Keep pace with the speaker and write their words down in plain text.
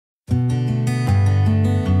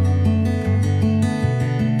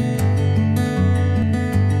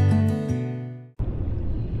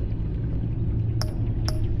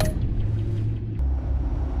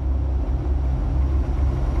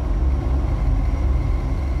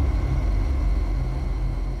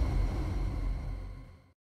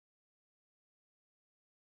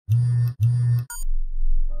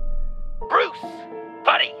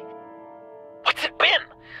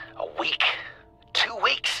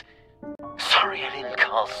Sorry I didn't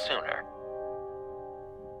call sooner.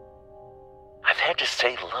 I've had to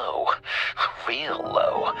stay low, real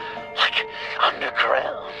low, like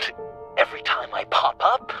underground. Every time I pop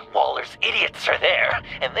up, Waller's idiots are there,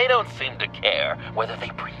 and they don't seem to care whether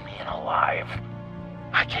they bring me in alive.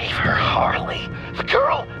 I gave her Harley, the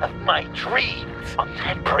girl of my dreams, on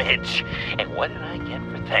that bridge, and what did I get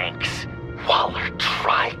for thanks? Waller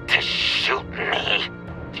tried to shoot me.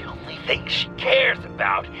 The only thing she cares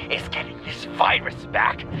about is getting this virus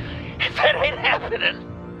back. If that ain't happening,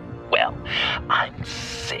 well, I'm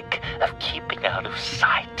sick of keeping out of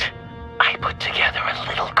sight. I put together a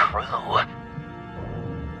little crew.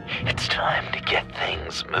 It's time to get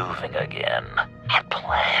things moving again and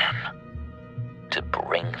plan to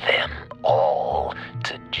bring them all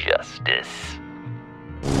to justice.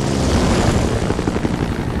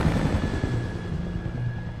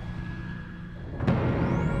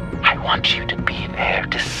 I want you to be there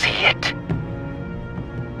to see it.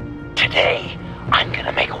 Today, I'm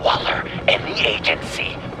gonna make Waller and the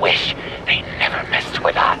agency wish they never messed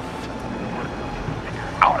with us.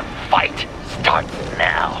 Our fight starts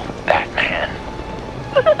now, Batman.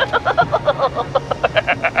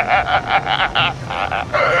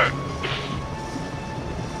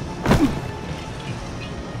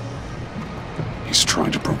 He's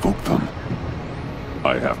trying to provoke them.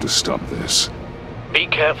 I have to stop this. Be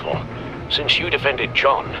careful. Since you defended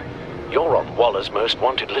John, you're on Waller's most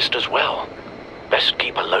wanted list as well. Best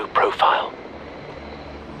keep a low profile.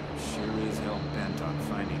 Sure is hell-bent on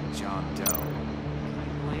finding John Doe.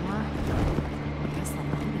 Blame her? I guess the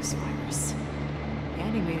Lotus virus.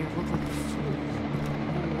 Andy made her look like a fool.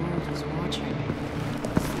 The whole world was watching.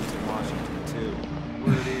 It's in Washington, too.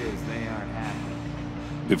 Word is, they aren't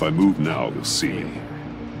happy. If I move now, you'll see me.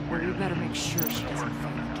 Well, we better make sure she doesn't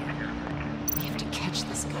fight again. We have to catch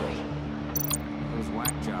this guy. Those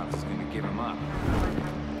whack jobs is gonna give him up.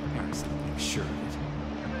 Harrison, make sure of it.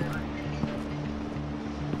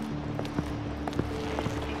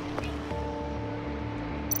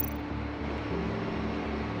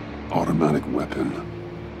 Automatic weapon.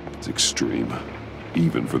 It's extreme,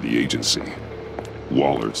 even for the agency.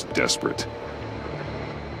 Waller's desperate.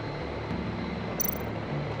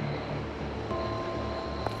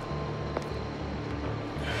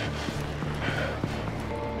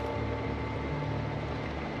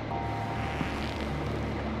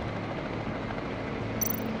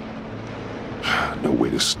 No way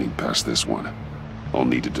to sneak past this one. I'll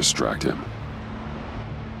need to distract him.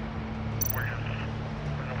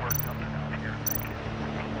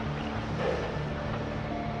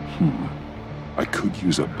 I could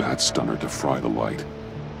use a bat stunner to fry the light.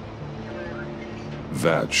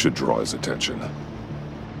 That should draw his attention. What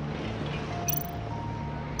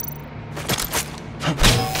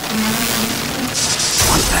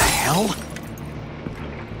the hell?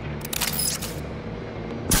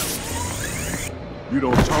 You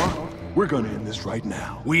don't talk? We're gonna end this right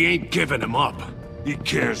now. We ain't giving him up. He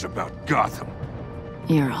cares about Gotham.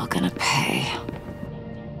 You're all gonna pay.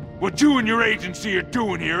 What you and your agency are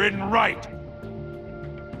doing here isn't right.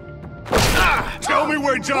 Tell me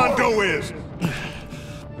where John Doe is!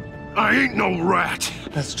 I ain't no rat.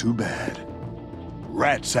 That's too bad.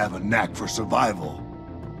 Rats have a knack for survival.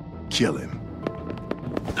 Kill him.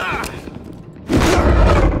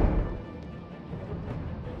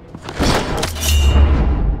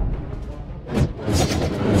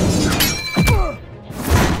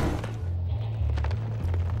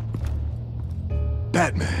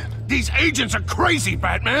 Batman. These agents are crazy,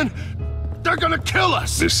 Batman. They're gonna kill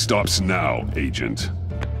us. This stops now, Agent.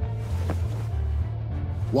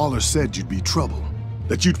 Waller said you'd be trouble,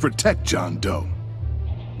 that you'd protect John Doe.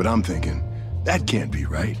 But I'm thinking, that can't be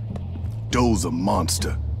right. Doe's a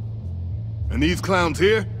monster. And these clowns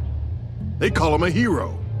here, they call him a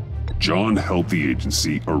hero. John helped the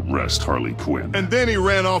agency arrest Harley Quinn. And then he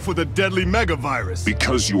ran off with a deadly megavirus.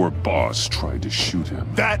 Because your boss tried to shoot him.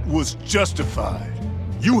 That was justified.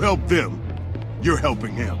 You helped them, you're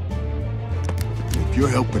helping him. If you're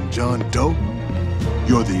helping John Doe,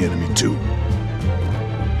 you're the enemy too.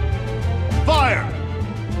 Fire!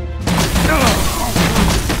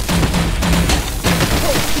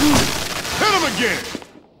 Hit him again!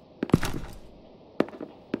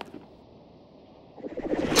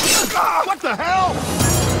 What the hell?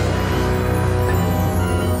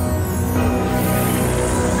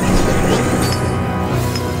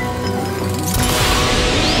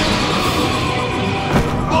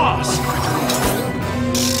 Boss!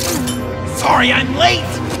 Sorry I'm late!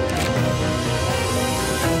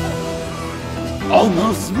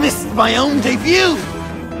 Almost missed my own debut!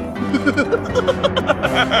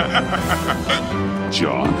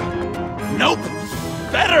 John, Nope.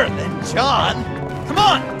 Better than John. Come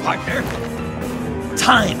on, partner.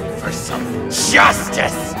 Time for some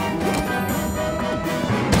justice.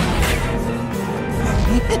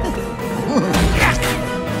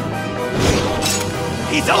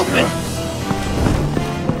 He's open.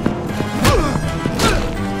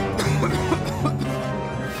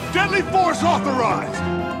 Deadly force authorized!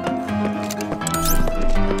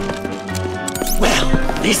 Well,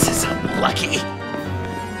 this is unlucky.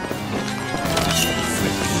 For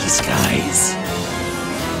these guys.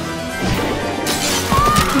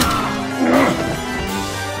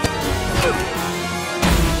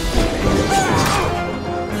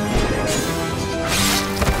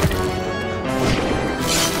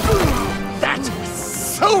 That was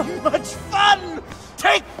so much fun!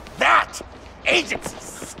 Take that, agency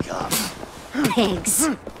scum! Pigs.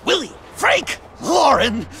 Willie, Frank,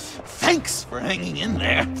 Lauren, thanks for hanging in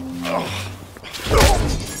there.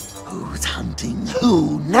 Who's hunting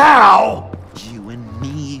who now? You and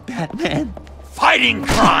me, Batman. Fighting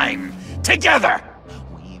crime together.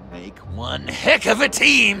 We make one heck of a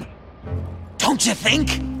team. Don't you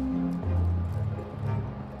think?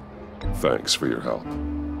 Thanks for your help.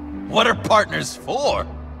 What are partners for?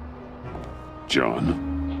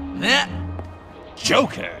 John? Eh?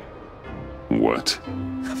 Joker. What?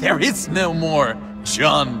 There is no more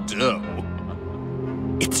John Doe.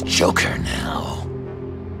 It's Joker now.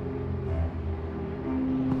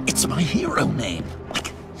 It's my hero name.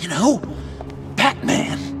 Like, you know,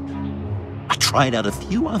 Batman. I tried out a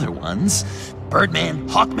few other ones. Birdman,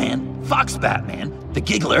 Hawkman, Fox Batman, The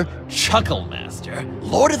Giggler, Chuckle Master,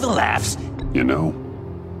 Lord of the Laughs. You know,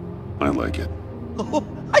 I like it. Oh,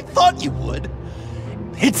 I thought you would.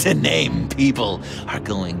 It's a name people are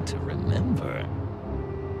going to remember.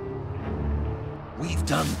 We've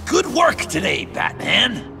done good work today,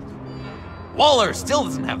 Batman. Waller still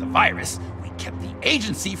doesn't have the virus. We kept the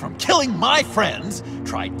agency from killing my friends.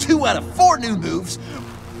 Tried 2 out of 4 new moves.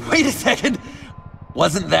 Wait a second.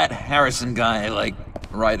 Wasn't that Harrison guy, like,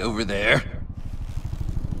 right over there?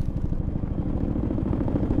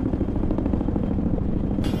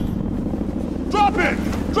 Drop it!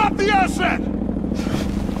 Drop the asset!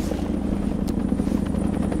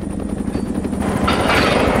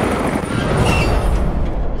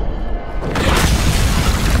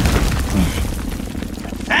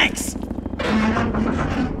 Thanks!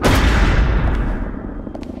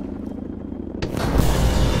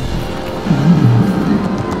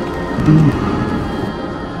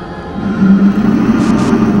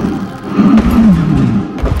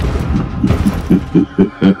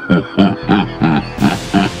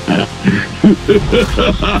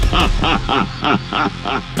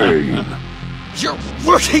 Bane. You're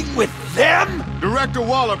working with them? Director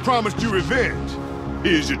Waller promised you revenge.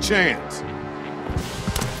 Here's your chance.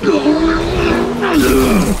 Get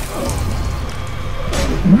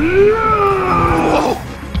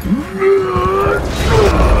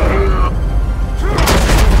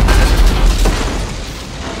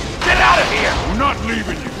out of here! I'm not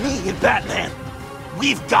leaving you. Me and Batman,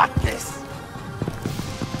 we've got this.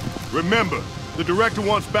 Remember, the director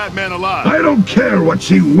wants Batman alive. I don't care what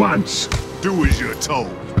she wants. Do as you're told.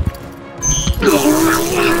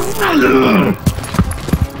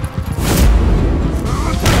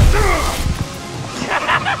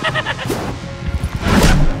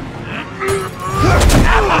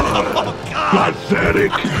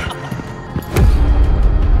 Pathetic.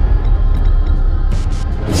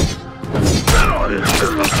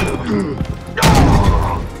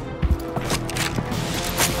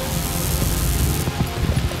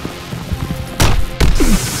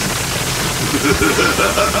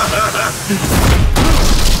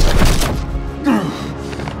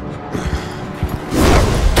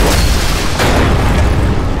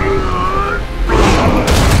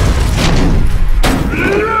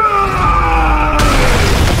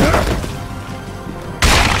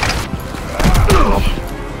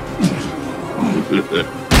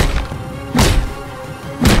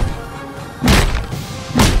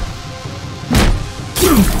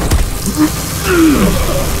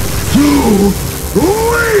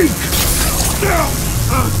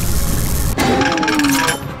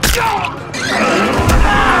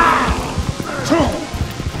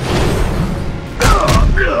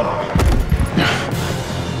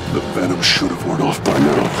 The venom should have worn off by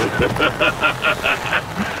now.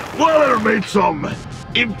 Waller made some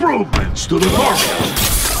improvements to the formula.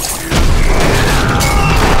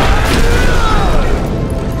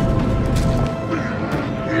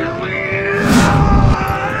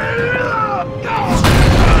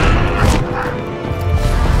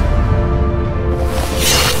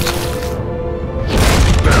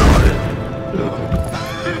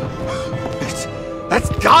 That's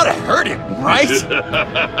gotta hurt him, right?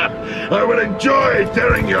 I would enjoy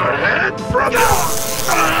tearing your head from it.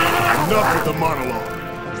 Enough with the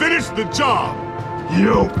monologue. Finish the job!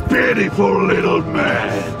 You pitiful little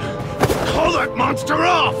man. Call that monster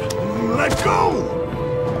off! Let go!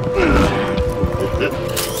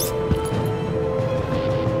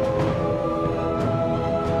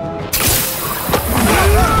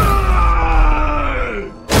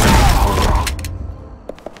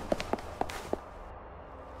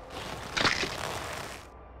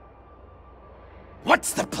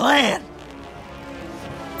 What's the plan?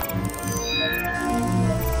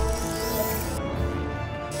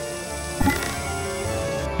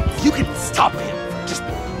 You can stop him for just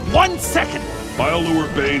 1 second. I'll lure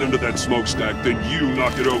Bane under that smokestack, then you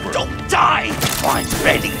knock it over. Don't die! I'm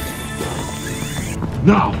ready.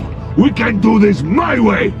 Now, we can do this my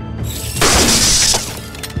way.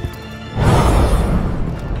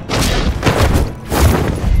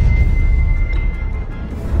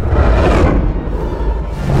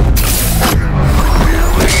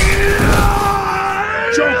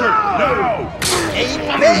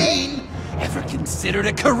 Considered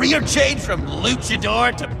a career change from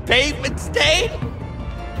luchador to pavement stain?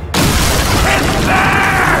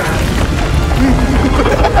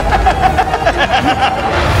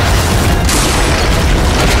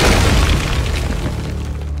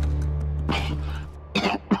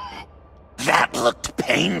 That looked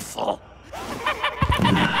painful.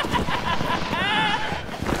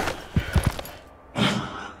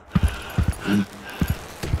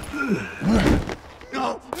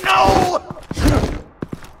 No! No!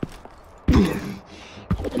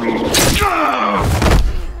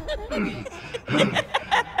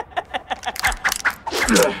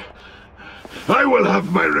 I will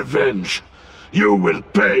have my revenge. You will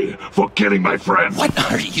pay for killing my friend. What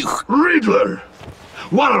are you? Riddler!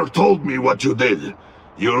 Waller told me what you did.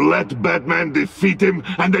 You let Batman defeat him,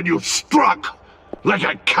 and then you struck like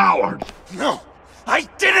a coward. No, I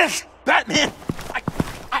didn't! Batman!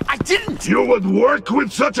 I didn't! You would work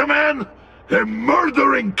with such a man? A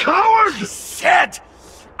murdering coward? I said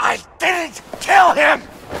I didn't kill him!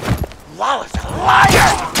 Waller's a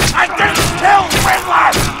liar! I didn't kill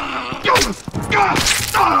Riddler!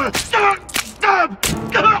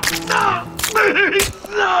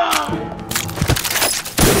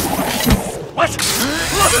 What?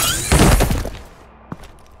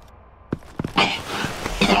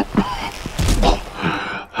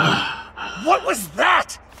 What was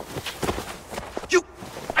that?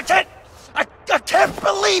 I can't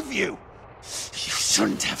believe you! You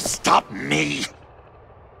shouldn't have stopped me.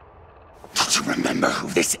 Don't you remember who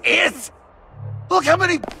this is? Look how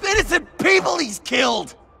many innocent people he's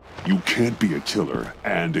killed! You can't be a killer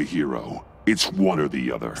and a hero. It's one or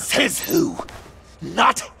the other. Says who?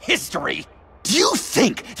 Not history. Do you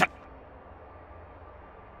think that...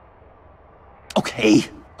 Okay.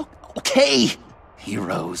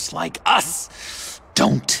 Heroes like us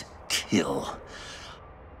don't kill.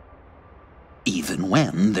 Even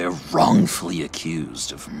when they're wrongfully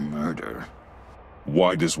accused of murder.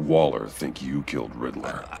 Why does Waller think you killed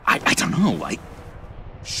Riddler? I don't know.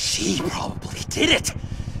 She probably did it.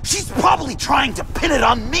 She's probably trying to pin it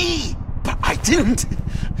on me. But I didn't.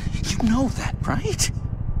 You know that, right?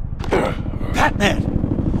 Batman,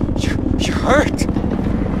 you're hurt.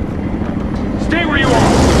 Stay where you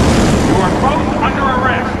are. You are both under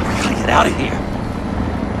arrest. We gotta get out of here.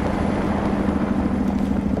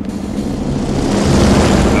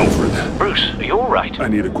 Alfred. Bruce, are you all right? I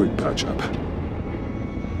need a quick patch-up.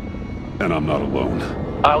 And I'm not alone.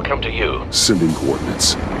 I'll come to you. Sending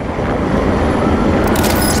coordinates.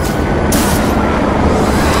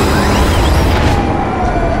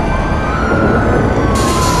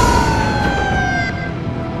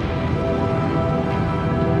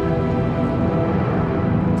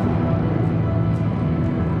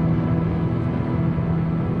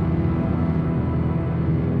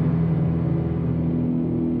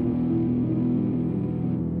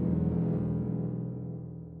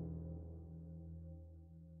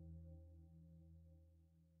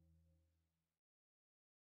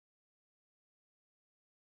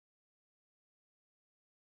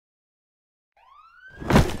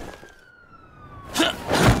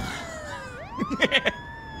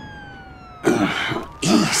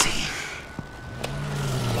 Easy.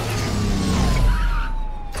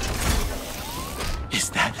 Is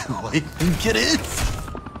that who I think it is?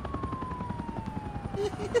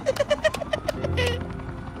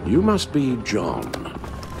 You must be John.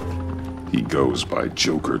 He goes by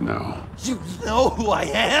Joker now. You know who I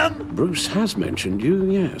am? Bruce has mentioned you,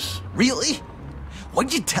 yes. Really?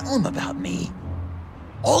 What'd you tell him about me?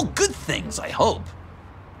 All good things, I hope.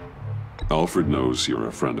 Alfred knows you're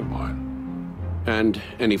a friend of mine. And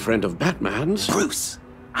any friend of Batman's? Bruce,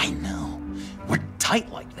 I know. We're tight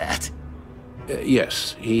like that.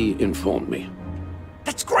 Yes, he informed me.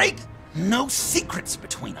 That's great! No secrets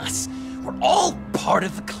between us. We're all part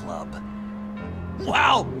of the club.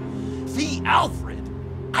 Wow! The Alfred!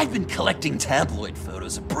 I've been collecting tabloid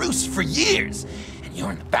photos of Bruce for years, and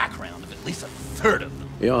you're in the background of at least a third of them.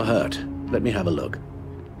 You're hurt. Let me have a look.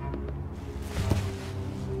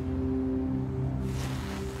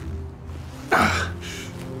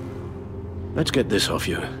 Let's get this off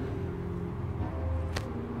you.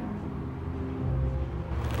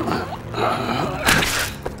 Ugh.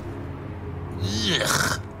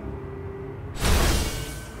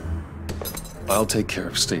 I'll take care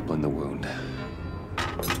of stapling the wound.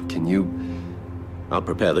 Can you... I'll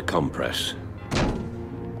prepare the compress.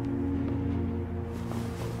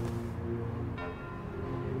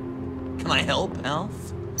 Can I help,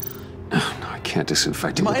 Alf? No, I can't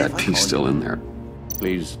disinfect it with Mind that if I piece call still you? in there.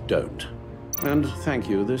 Please don't. And thank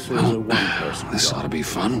you, this is a one-person This job. ought to be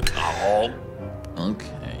fun. Oh.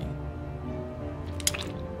 Okay.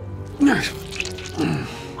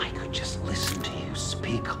 I could just listen to you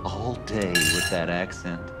speak all day with that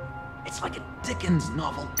accent. It's like a Dickens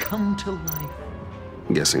novel come to life.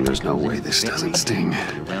 I'm guessing there's no way this doesn't sting.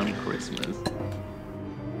 Around Christmas.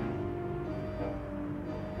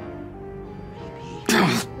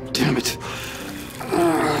 Damn it.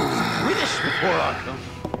 British before Arkham.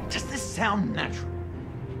 Does this sound natural?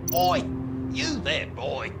 Oi, you there,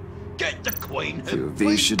 boy. Get the Queen her Few of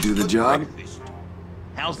these should do the for job. breakfast.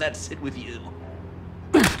 How's that sit with you?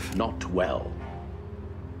 Not well.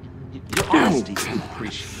 Your honesty is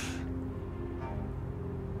appreciated.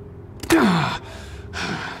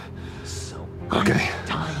 So Okay. I'm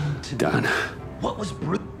dying to Done. know, what was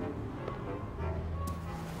Bruce?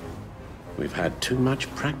 We've had too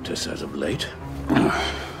much practice as of late.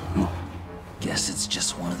 Guess it's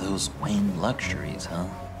just one of those Wayne luxuries, huh?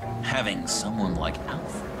 Having someone like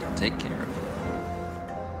Alfred to take care of you.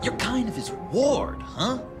 You're kind of his ward,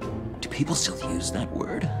 huh? Do people still use that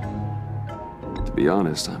word? To be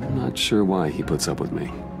honest, I'm not sure why he puts up with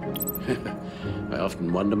me. I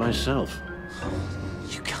often wonder myself.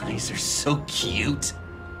 You guys are so cute.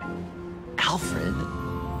 Alfred.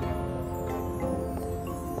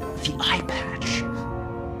 The eye patch.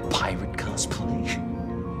 Pirate cosplay.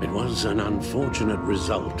 It was an unfortunate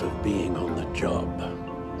result of being on the job.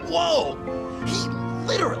 Whoa! He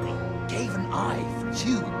literally gave an eye for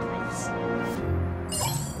you, Bruce.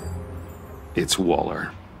 It's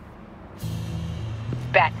Waller.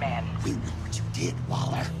 Batman. We know what you did,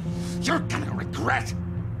 Waller. You're gonna regret.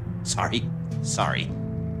 Sorry.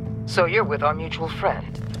 So you're with our mutual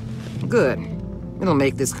friend. Good. It'll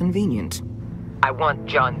make this convenient. I want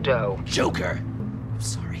John Doe. Joker.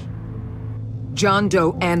 Sorry. John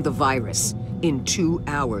Doe and the virus in 2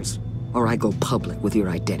 hours, or I go public with your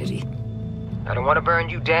identity. I don't want to burn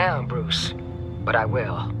you down, Bruce, but I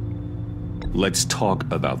will. Let's talk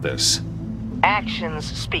about this. Actions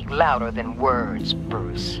speak louder than words,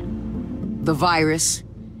 Bruce. The virus,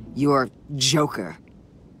 your Joker,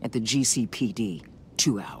 at the GCPD,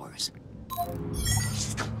 2 hours.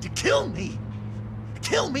 She's going to kill me.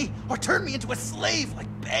 Kill me or turn me into a slave like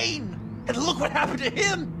Bane. And look what happened to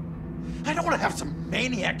him. I don't want to have some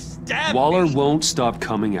maniac stab Waller me. won't stop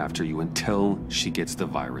coming after you until she gets the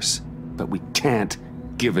virus. But we can't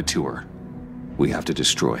give it to her. We have to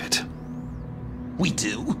destroy it. We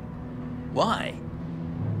do? Why?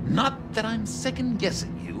 Not that I'm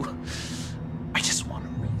second-guessing you. I just want a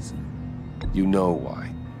reason. You know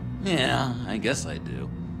why. Yeah, I guess I do.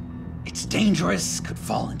 It's dangerous, could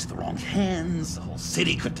fall into the wrong hands, the whole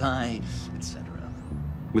city could die, etc.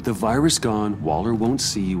 With the virus gone, Waller won't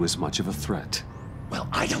see you as much of a threat. Well,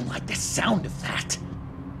 I don't like the sound of that.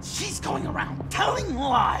 She's going around telling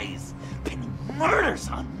lies, pinning murders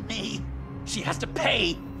on me. She has to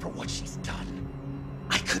pay for what she's done.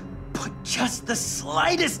 I could put just the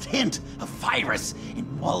slightest hint of virus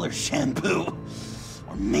in Waller's shampoo.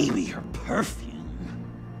 Or maybe her perfume.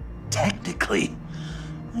 Technically,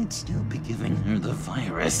 I'd still be giving her the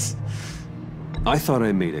virus. I thought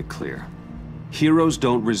I made it clear. Heroes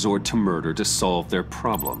don't resort to murder to solve their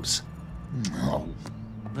problems. No,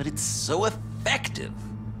 but it's so effective.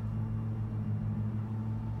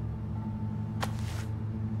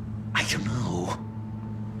 I don't know.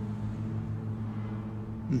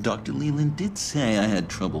 Dr. Leland did say I had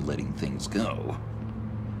trouble letting things go.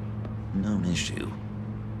 Known issue.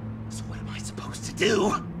 So what am I supposed to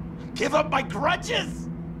do? Give up my grudges?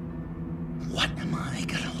 What am I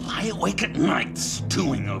gonna lie awake at night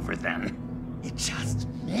stewing over then? It just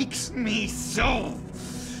makes me so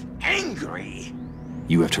angry.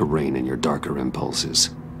 You have to rein in your darker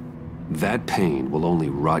impulses. That pain will only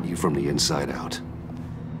rot you from the inside out.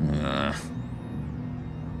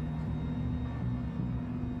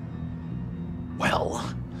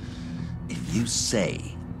 Well, if you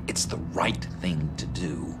say it's the right thing to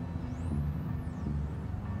do...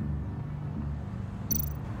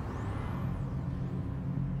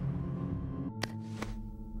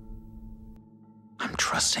 I'm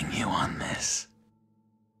trusting you on this.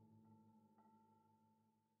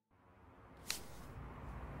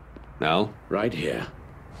 Now? Right here.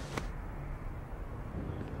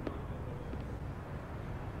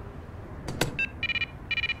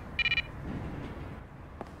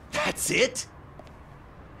 That's it?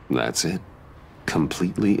 That's it.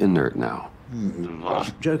 Completely inert now.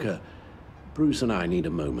 Joker, Bruce and I need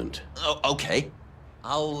a moment. Oh, okay.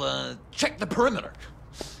 I'll, check the perimeter.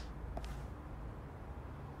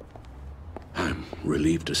 I'm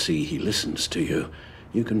relieved to see he listens to you.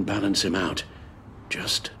 You can balance him out.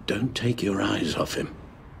 Just don't take your eyes off him.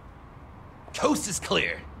 Coast is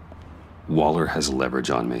clear. Waller has leverage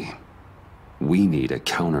on me. We need a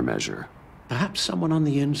countermeasure. Perhaps someone on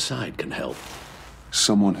the inside can help.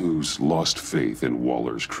 Someone who's lost faith in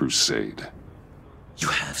Waller's crusade. You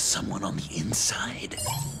have someone on the inside?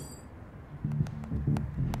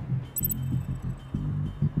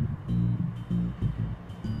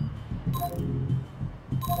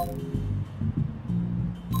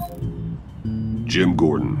 Jim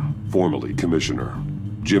Gordon, formerly commissioner.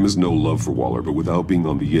 Jim has no love for Waller, but without being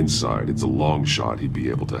on the inside, it's a long shot he'd be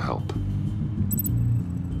able to help.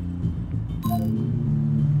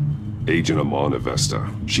 Agent Amana Vesta.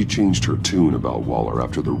 She changed her tune about Waller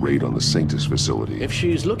after the raid on the Sanctus facility. If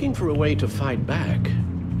she's looking for a way to fight back,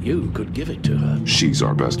 you could give it to her. She's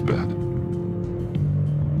our best bet.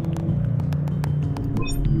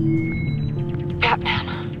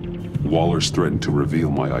 Batman. Waller's threatened to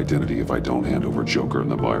reveal my identity if I don't hand over Joker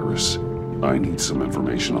and the virus. I need some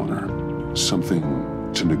information on her. Something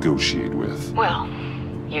to negotiate with. Well,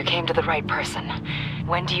 you came to the right person.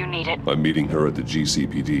 When do you need it? I'm meeting her at the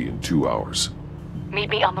GCPD in 2 hours. Meet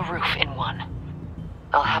me on the roof in 1.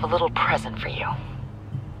 I'll have a little present for you.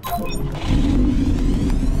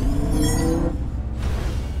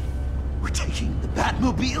 We're taking the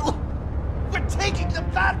Batmobile? We're taking the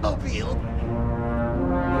Batmobile!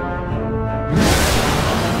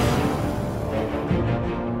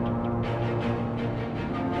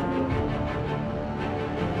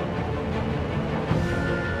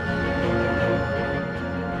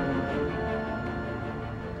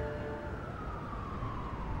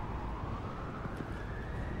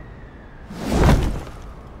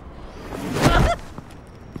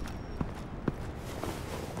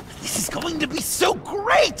 This is going to be so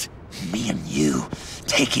great! Me and you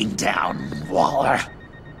taking down Waller.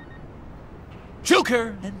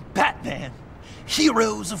 Joker and Batman,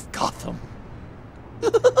 heroes of Gotham.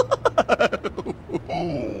 We're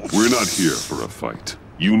not here for a fight.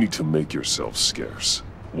 You need to make yourself scarce.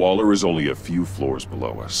 Waller is only a few floors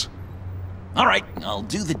below us. All right, I'll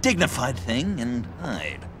do the dignified thing and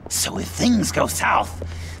hide. So if things go south,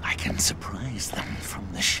 I can surprise them from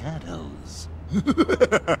the shadows.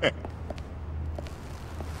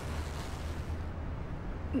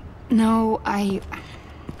 No, I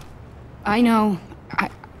know.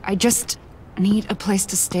 I just need a place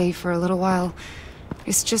to stay for a little while.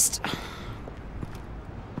 It's just...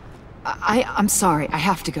 I'm sorry, I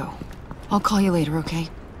have to go. I'll call you later, okay?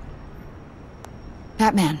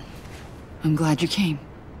 Batman, I'm glad you came.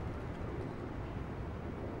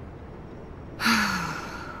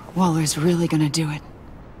 Waller's really gonna do it.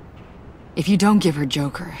 If you don't give her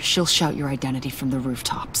Joker, she'll shout your identity from the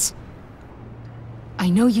rooftops. I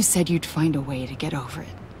know you said you'd find a way to get over it,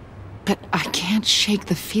 but I can't shake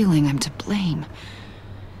the feeling I'm to blame.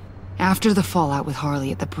 After the fallout with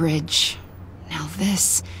Harley at the bridge, now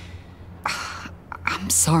this... I'm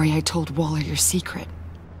sorry I told Waller your secret.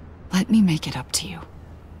 Let me make it up to you.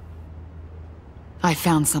 I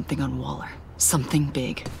found something on Waller. Something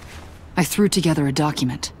big. I threw together a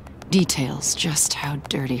document. Details just how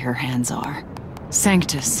dirty her hands are.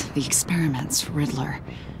 Sanctus, the experiments, Riddler.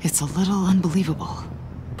 It's a little unbelievable,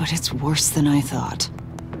 but it's worse than I thought.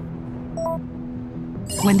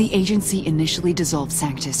 When the agency initially dissolved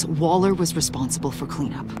Sanctus, Waller was responsible for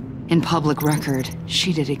cleanup. In public record,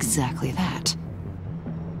 she did exactly that.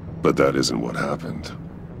 But that isn't what happened.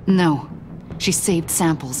 No. She saved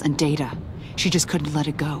samples and data. She just couldn't let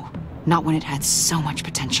it go. Not when it had so much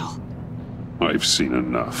potential. I've seen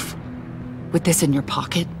enough. With this in your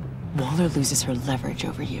pocket, Waller loses her leverage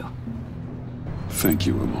over you. Thank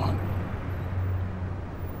you, Amon.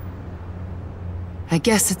 I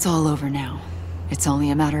guess it's all over now. It's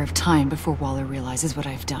only a matter of time before Waller realizes what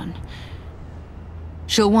I've done.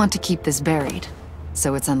 She'll want to keep this buried,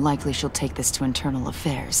 so it's unlikely she'll take this to internal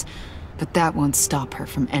affairs. But that won't stop her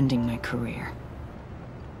from ending my career.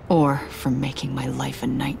 Or from making my life a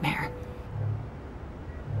nightmare.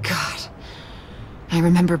 God. I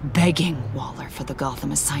remember begging Waller for the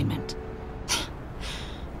Gotham assignment.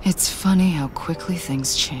 It's funny how quickly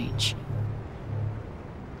things change.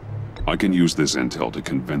 I can use this intel to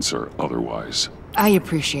convince her otherwise. I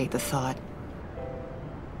appreciate the thought.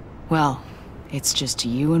 Well, it's just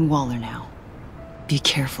you and Waller now. Be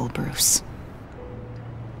careful, Bruce.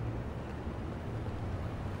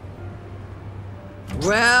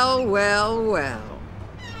 Well, well, well.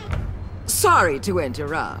 Sorry to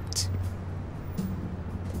interrupt.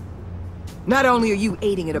 Not only are you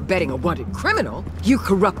aiding and abetting a wanted criminal, you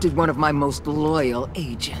corrupted one of my most loyal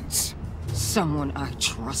agents. Someone I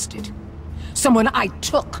trusted. Someone I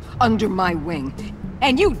took under my wing.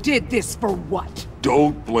 And you did this for what?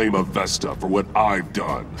 Don't blame Avesta for what I've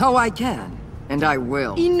done. Oh, I can. And I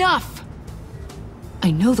will. Enough!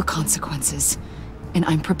 I know the consequences, and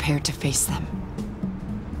I'm prepared to face them.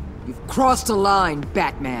 You've crossed a line,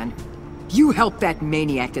 Batman. You helped that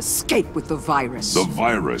maniac escape with the virus. The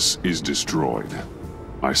virus is destroyed.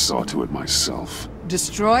 I saw to it myself.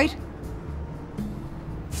 Destroyed?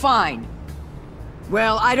 Fine.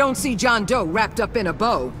 Well, I don't see John Doe wrapped up in a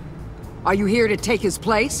bow. Are you here to take his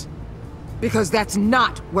place? Because that's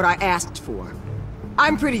not what I asked for.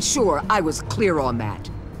 I'm pretty sure I was clear on that.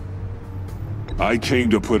 I came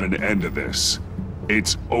to put an end to this.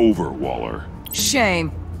 It's over, Waller.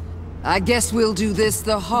 Shame. I guess we'll do this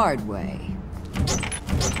the hard way.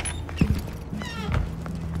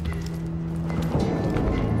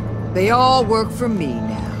 They all work for me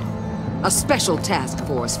now. A special task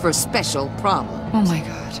force for special problems. Oh my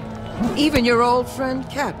god. Even your old friend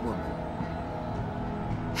Catwoman.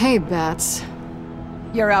 Hey, Bats.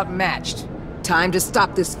 You're outmatched. Time to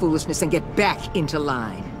stop this foolishness and get back into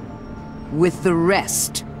line. With the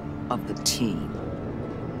rest of the team.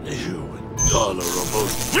 You intolerable...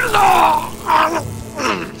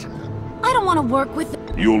 I don't want to work with...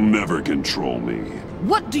 You'll never control me.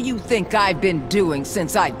 What do you think I've been doing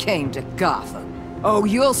since I came to Gotham? Oh,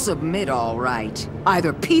 you'll submit all right.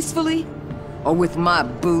 Either peacefully, or with my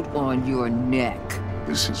boot on your neck.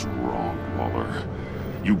 This is wrong, Waller.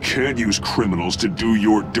 You can't use criminals to do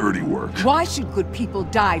your dirty work. Why should good people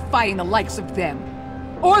die fighting the likes of them?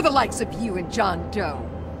 Or the likes of you and John Doe?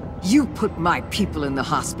 You put my people in the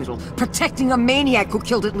hospital, protecting a maniac who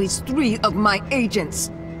killed at least 3 of my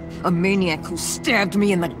agents. A maniac who stabbed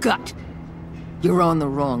me in the gut. You're on the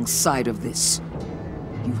wrong side of this.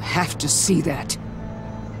 You have to see that.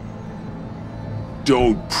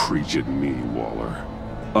 Don't preach at me, Waller.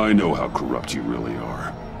 I know how corrupt you really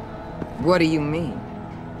are. What do you mean?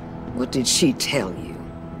 What did she tell you?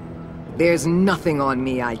 There's nothing on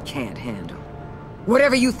me I can't handle.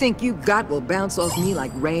 Whatever you think you got will bounce off me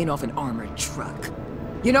like rain off an armored truck.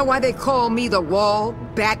 You know why they call me the Wall,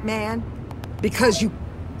 Batman? Because you...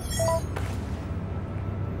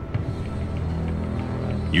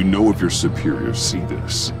 You know if your superiors see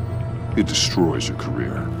this, it destroys your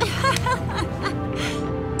career.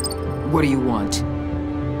 What do you want?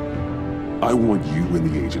 I want you and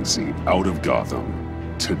the agency out of Gotham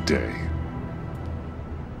today.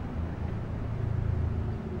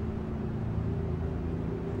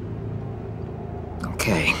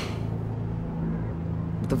 Okay.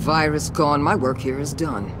 With the virus gone, my work here is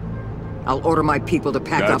done. I'll order my people to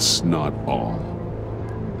pack up... That's not all.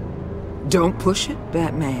 Don't push it,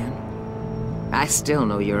 Batman. I still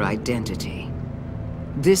know your identity.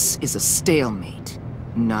 This is a stalemate,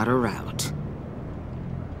 not a rout.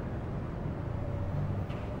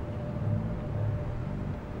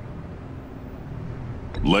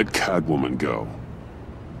 Let Catwoman go.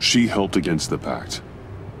 She helped against the Pact.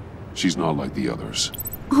 She's not like the others.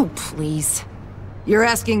 Oh, please. You're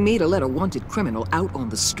asking me to let a wanted criminal out on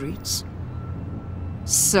the streets?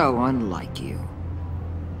 So unlike you.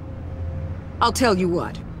 I'll tell you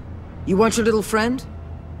what. You want your little friend?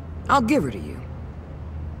 I'll give her to you.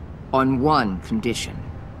 On one condition.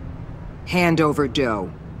 Hand over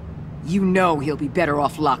Doe. You know he'll be better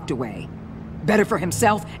off locked away. Better for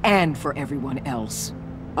himself and for everyone else.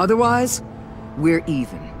 Otherwise, we're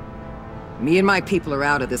even. Me and my people are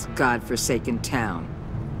out of this godforsaken town.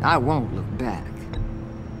 I won't look back.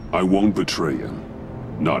 I won't betray you.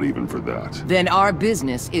 Not even for that. Then our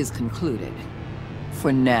business is concluded.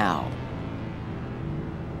 For now.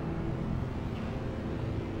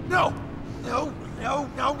 No! No, no,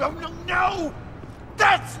 no, no, no, no!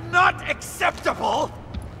 That's not acceptable!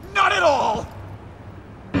 Not at all!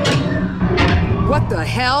 What the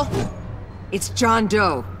hell? It's John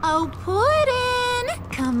Doe. Oh,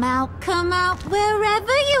 Puddin'! Come out,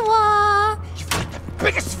 wherever you are. You've got the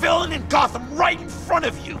biggest villain in Gotham right in front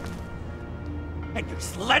of you! And you're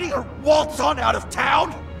just letting her waltz on out of town?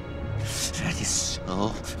 That is so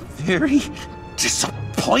very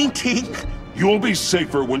disappointing. You'll be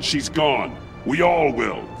safer when she's gone. We all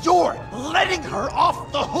will. You're letting her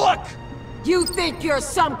off the hook! You think you're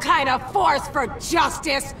some kind of force for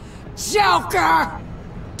justice, Joker?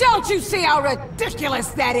 Don't you see how ridiculous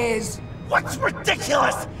that is? What's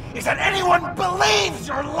ridiculous is that anyone believes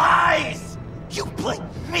your lies! You blame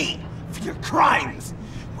me for your crimes,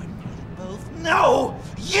 when we both know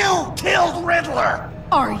you killed Riddler!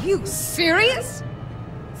 Are you serious?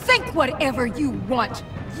 Think whatever you want.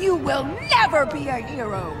 You will never be a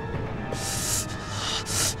hero.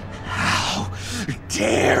 How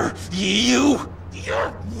dare you?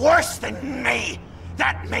 You're worse than me!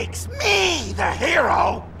 That makes me the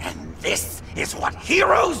hero! And this is what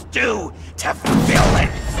heroes do to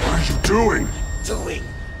villains! What are you doing? Doing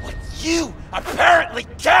what you apparently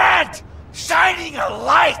can't! Shining a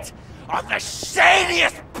light on the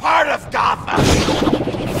shadiest part of Gotham!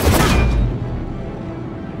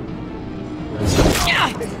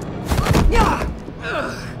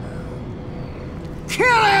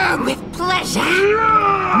 Kill him! With pleasure.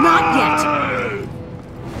 Not yet.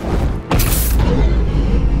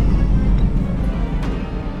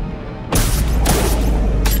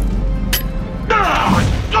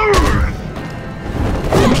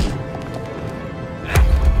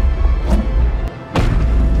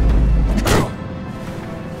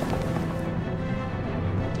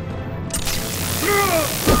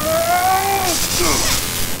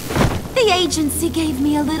 The agency gave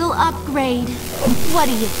me a little upgrade. What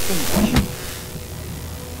do you think?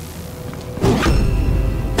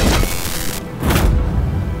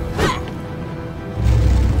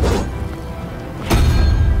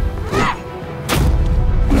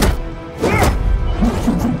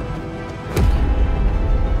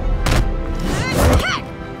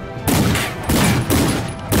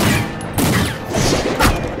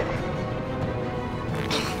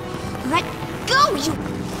 Let go, you...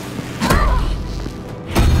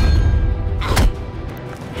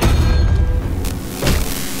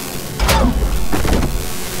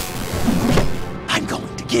 I'm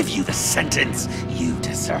going to give you the sentence you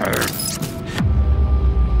deserve.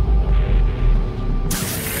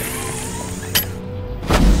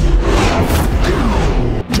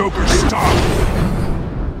 Joker, stop!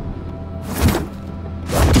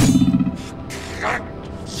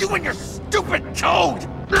 You and your stupid code!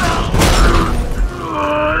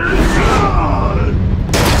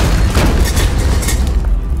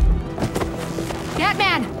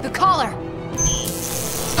 Batman, the collar!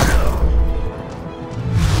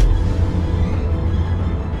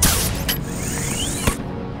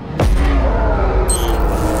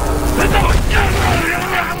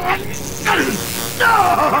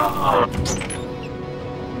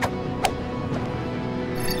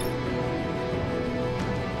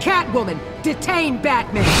 Catwoman, detain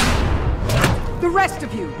Batman. The rest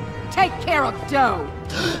of you, take care of Doe.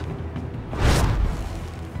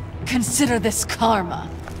 Consider this karma.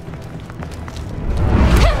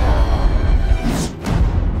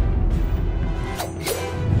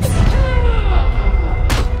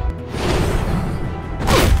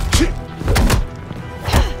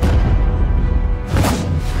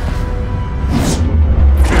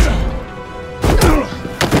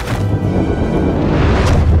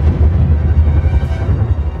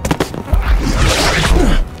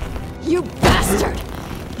 You bastard!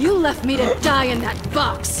 You left me to die in that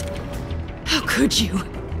box! How could you?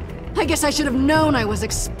 I guess I should have known I was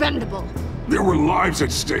expendable. There were lives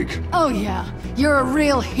at stake. Oh yeah, you're a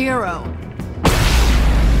real hero.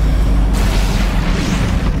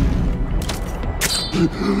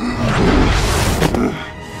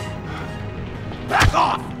 Back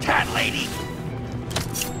off, cat lady!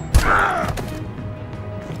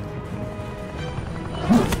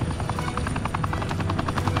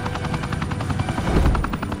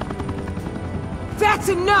 That's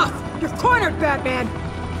enough! You're cornered, Batman!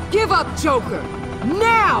 Give up, Joker!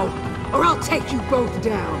 Now! Or I'll take you both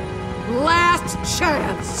down. Last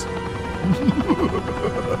chance!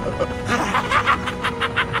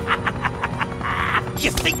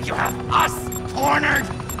 You think you have us cornered?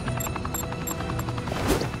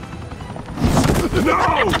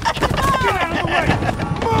 No! Get out of the way!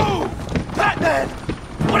 Move! Batman!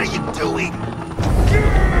 What are you doing?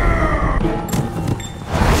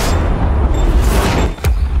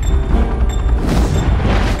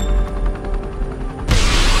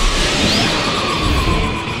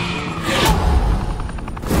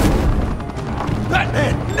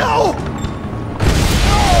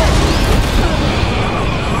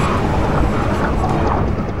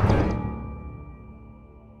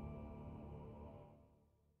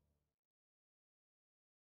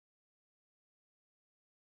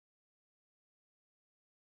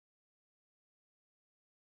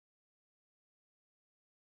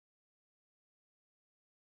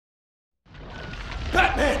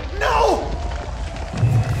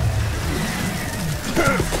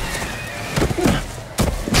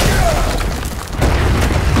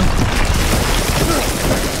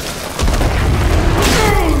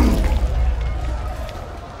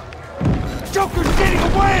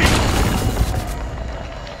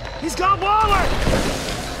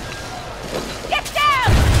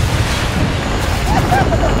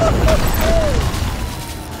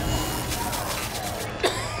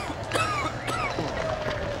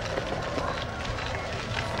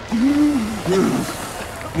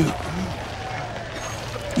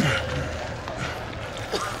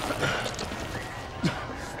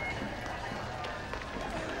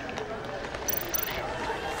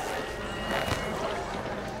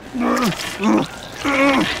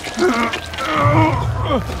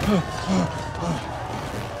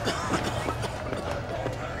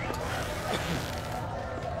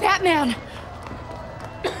 Batman!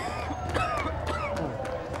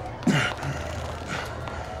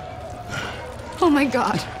 Oh my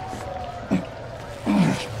God.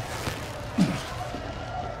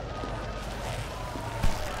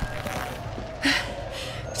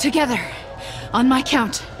 Together, on my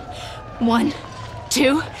count. 1,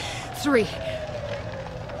 2, 3.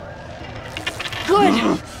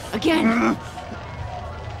 Good! Again.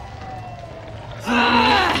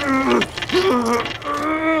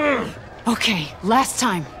 Okay, last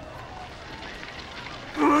time.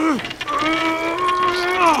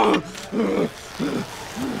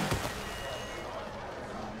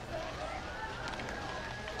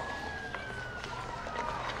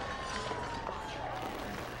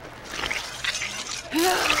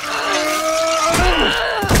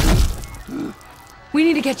 We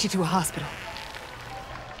need to get you to a hospital.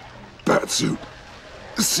 Batsuit.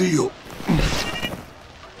 Seal.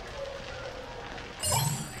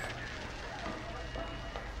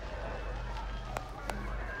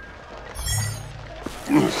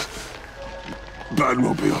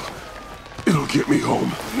 Batmobile. It'll get me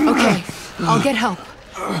home. Okay, I'll get help.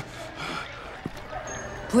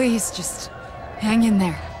 Please, just hang in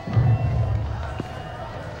there.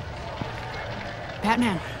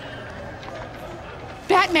 Batman.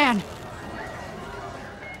 Batman!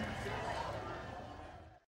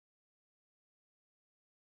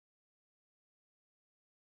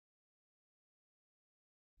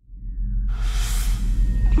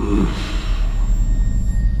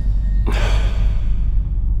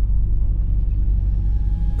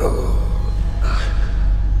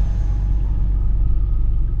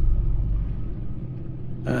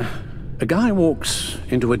 A guy walks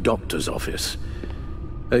into a doctor's office.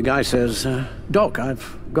 The guy says, Doc,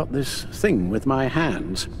 I've got this thing with my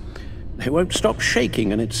hands. They won't stop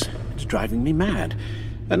shaking and it's driving me mad.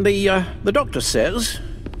 And the doctor says,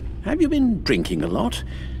 have you been drinking a lot?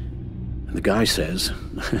 And the guy says,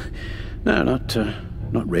 no,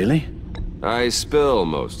 not really. I spill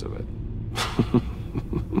most of it.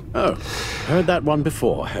 Oh, heard that one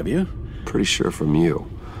before, have you? Pretty sure from you.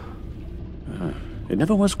 It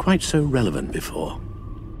never was quite so relevant before.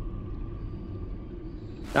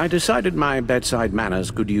 I decided my bedside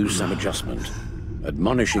manners could use some adjustment.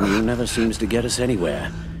 Admonishing you never seems to get us anywhere.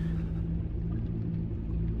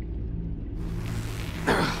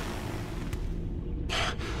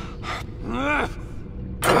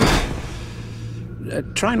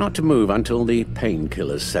 Try not to move until the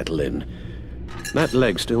painkillers settle in. That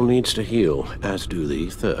leg still needs to heal, as do the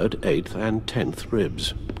 3rd, 8th, and 10th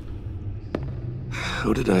ribs.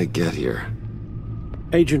 How did I get here?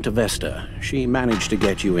 Agent Avesta. She managed to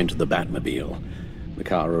get you into the Batmobile. The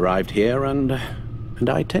car arrived here, and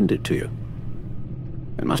I tended to you.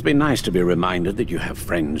 It must be nice to be reminded that you have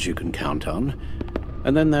friends you can count on.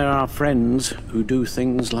 And then there are friends who do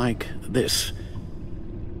things like this.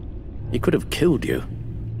 He could have killed you.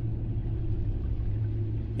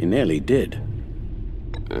 He nearly did.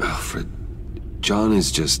 Alfred, John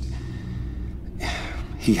is just...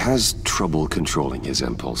 He has trouble controlling his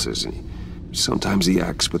impulses. Sometimes he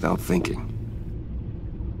acts without thinking.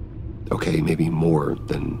 Okay, maybe more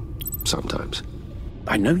than sometimes.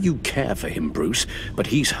 I know you care for him, Bruce, but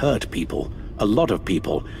he's hurt people. A lot of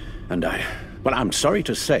people. And well, I'm sorry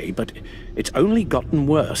to say, but it's only gotten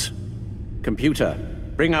worse. Computer,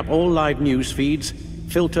 bring up all live news feeds.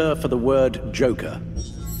 Filter for the word Joker.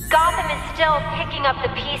 Gotham is still picking up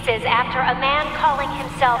the pieces after a man calling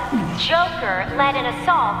himself Joker led an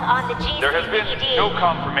assault on the GCPD. There has been no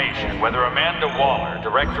confirmation whether Amanda Waller,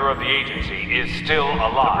 director of the agency, is still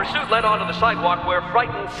alive. The pursuit led onto the sidewalk where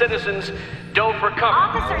frightened citizens dove for cover.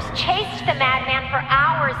 Officers chased the madman for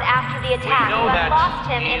hours after the attack, but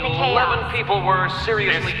lost him in the chaos. 11 people were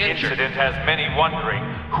seriously injured. This incident has many wondering,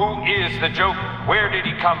 who is the Joker? Where did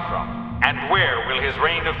he come from? And where will his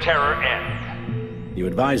reign of terror end? You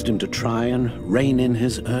advised him to try and rein in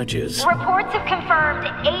his urges. Reports have confirmed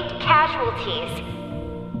 8 casualties.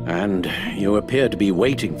 And you appear to be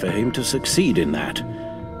waiting for him to succeed in that,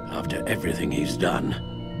 after everything he's done.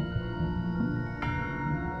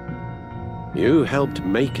 You helped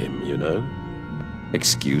make him, you know.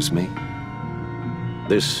 Excuse me?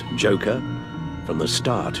 This Joker, from the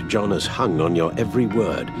start, John has hung on your every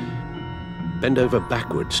word. Bend over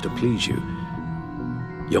backwards to please you.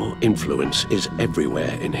 Your influence is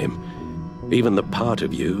everywhere in him, even the part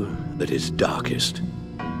of you that is darkest.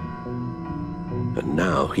 And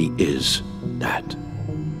now he is that.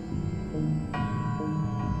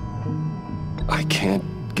 I can't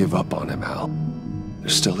give up on him, Al.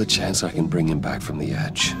 There's still a chance I can bring him back from the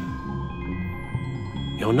edge.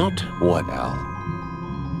 You're not? What, Al?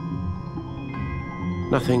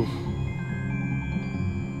 Nothing.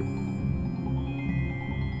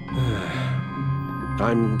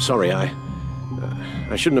 I'm sorry, I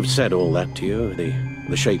shouldn't have said all that to you,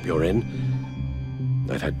 the shape you're in.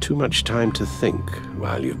 I've had too much time to think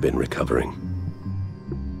while you've been recovering.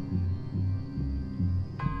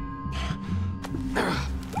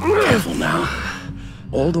 Careful now.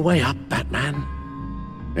 All the way up, Batman.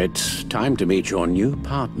 It's time to meet your new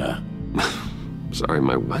partner. Sorry,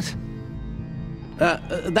 my what?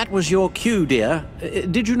 That was your cue, dear.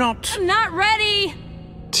 Did you not? I'm not ready!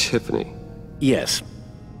 Tiffany. Yes.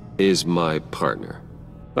 Is my partner.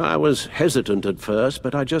 I was hesitant at first,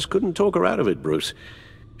 but I just couldn't talk her out of it, Bruce.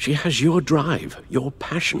 She has your drive, your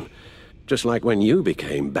passion, just like when you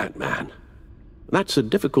became Batman. That's a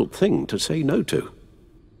difficult thing to say no to.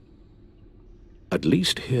 At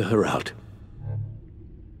least hear her out.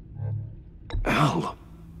 Al.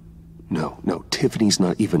 No, Tiffany's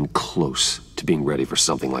not even close to being ready for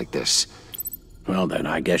something like this. Well then,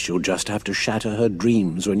 I guess you'll just have to shatter her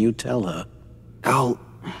dreams when you tell her. Al...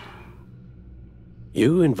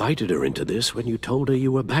 You invited her into this when you told her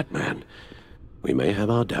you were Batman. We may have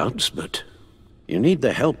our doubts, but you need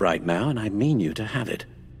the help right now, and I mean you to have it.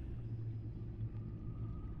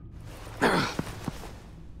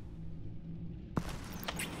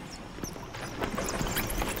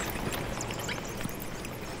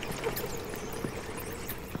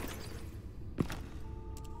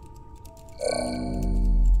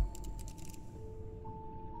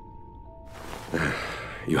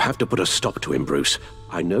 You have to put a stop to him, Bruce.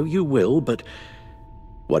 I know you will, but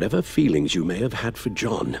whatever feelings you may have had for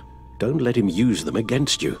John, don't let him use them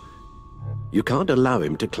against you. You can't allow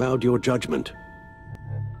him to cloud your judgment.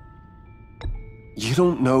 You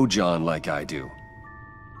don't know John like I do.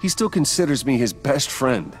 He still considers me his best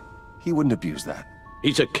friend. He wouldn't abuse that.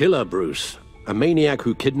 He's a killer, Bruce. A maniac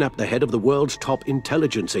who kidnapped the head of the world's top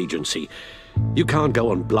intelligence agency. You can't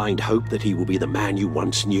go on blind hope that he will be the man you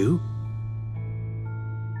once knew.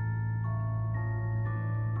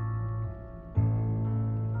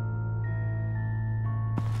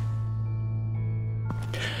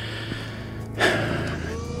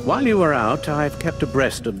 While you were out, I've kept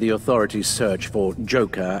abreast of the authorities' search for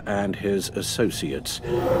Joker and his associates.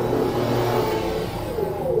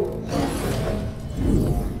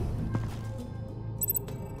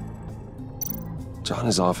 John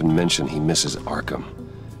has often mentioned he misses Arkham.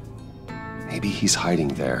 Maybe he's hiding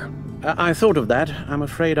there. I thought of that. I'm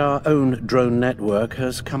afraid our own drone network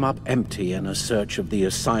has come up empty in a search of the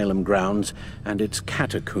asylum grounds and its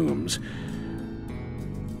catacombs.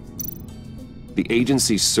 The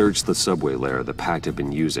agency searched the subway lair the Pact had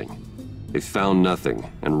been using. They found nothing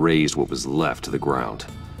and razed what was left to the ground.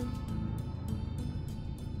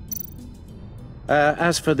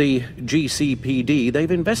 As for the GCPD,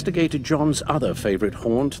 they've investigated John's other favorite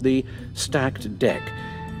haunt, the stacked deck.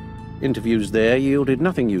 Interviews there yielded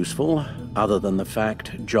nothing useful, other than the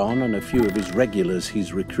fact John and a few of his regulars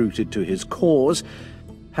he's recruited to his cause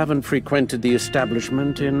haven't frequented the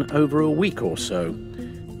establishment in over a week or so.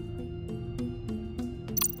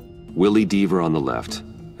 Willie Deaver on the left,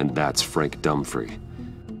 and that's Frank Dumfrey.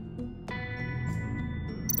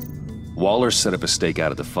 Waller set up a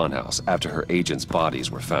stakeout at the funhouse after her agents' bodies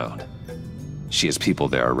were found. She has people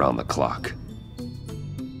there around the clock.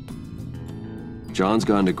 John's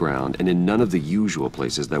gone to ground and in none of the usual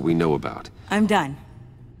places that we know about. I'm done.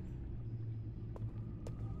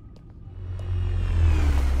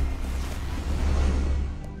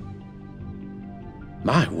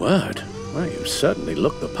 My word. Well, you certainly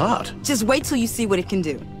look the part. Just wait till you see what it can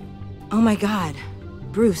do. Oh my God.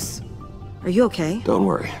 Bruce, are you okay? Don't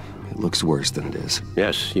worry. It looks worse than it is.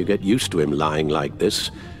 Yes, you get used to him lying like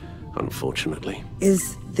this, unfortunately.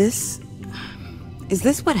 Is this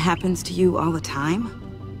what happens to you all the time?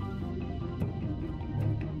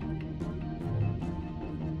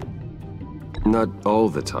 Not all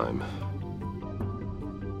the time.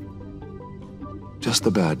 Just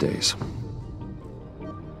the bad days.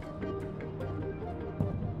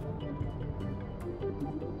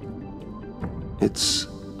 It's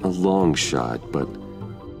a long shot, but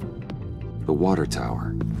the water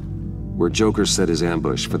tower, where Joker set his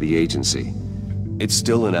ambush for the agency, it's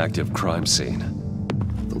still an active crime scene.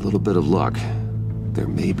 With a little bit of luck, there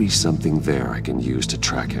may be something there I can use to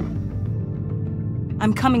track him.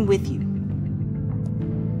 I'm coming with you.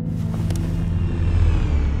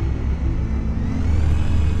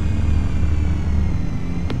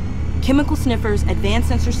 Chemical sniffers, advanced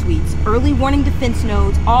sensor suites, early warning defense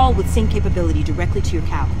nodes, all with sync capability directly to your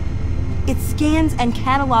cowl. It scans and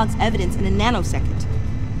catalogs evidence in a nanosecond.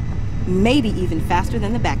 Maybe even faster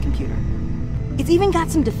than the back computer. It's even got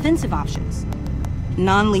some defensive options.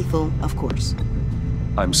 Non-lethal, of course.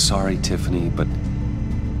 I'm sorry, Tiffany, but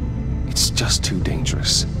it's just too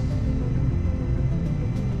dangerous.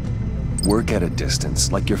 Work at a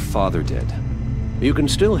distance, like your father did. You can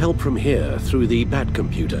still help from here through the Bat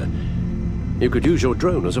computer. You could use your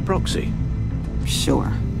drone as a proxy.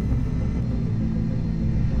 Sure.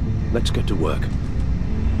 Let's get to work.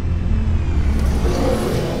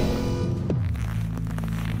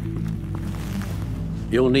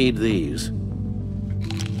 You'll need these.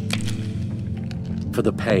 For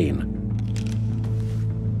the pain.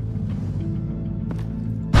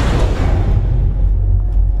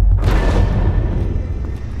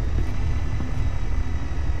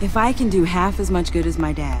 If I can do half as much good as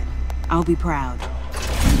my dad, I'll be proud.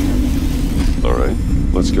 All right,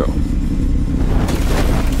 let's go.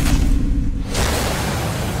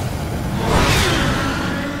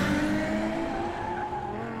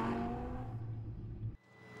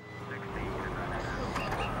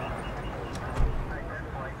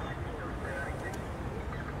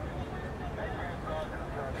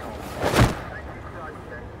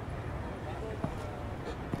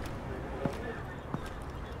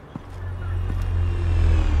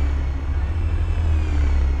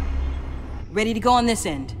 Ready to go on this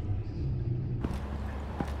end.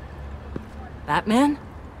 Batman?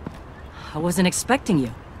 I wasn't expecting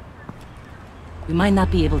you. We might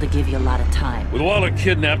not be able to give you a lot of time. With Waller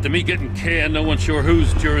kidnapped and me getting canned, no one's sure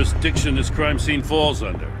whose jurisdiction this crime scene falls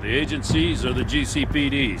under. The agencies or the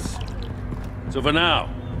GCPD's. So for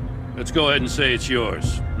now, let's go ahead and say it's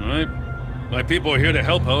yours, all right? My people are here to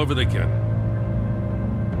help however they can.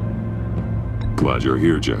 Glad you're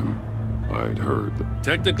here, Jim. I'd heard that...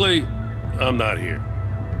 Technically, I'm not here.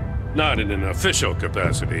 Not in an official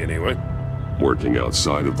capacity, anyway. Working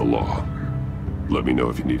outside of the law. Let me know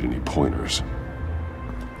if you need any pointers.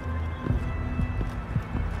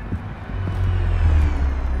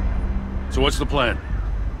 So what's the plan?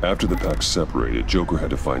 After the pack separated, Joker had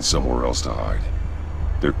to find somewhere else to hide.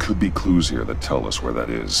 There could be clues here that tell us where that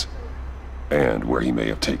is. And where he may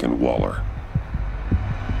have taken Waller.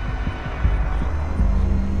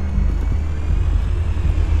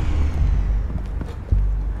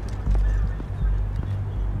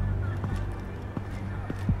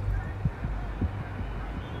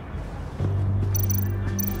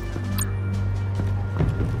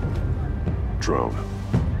 Drone.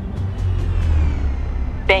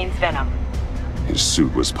 Bane's venom. His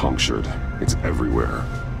suit was punctured. It's everywhere.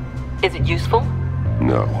 Is it useful?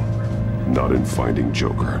 No. Not in finding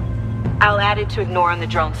Joker. I'll add it to ignore on the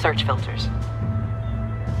drone search filters.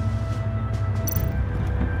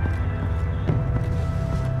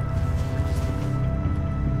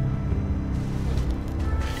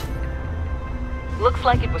 Looks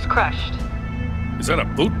like it was crushed. Is that a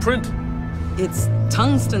boot print? It's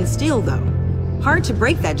tungsten steel, though. Hard to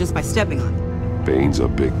break that just by stepping on it. Bane's a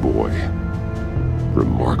big boy.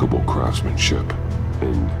 Remarkable craftsmanship.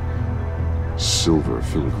 And silver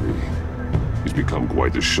filigree. He's become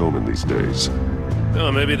quite the showman these days.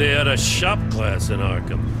 Oh, maybe they had a shop class in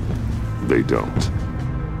Arkham. They don't.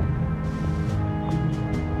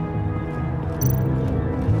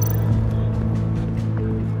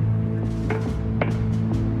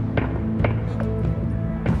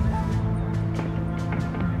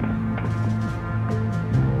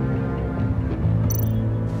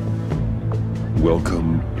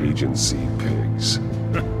 Welcome, Agency Pigs.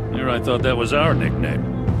 Here I thought that was our nickname.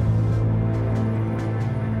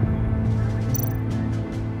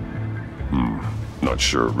 Not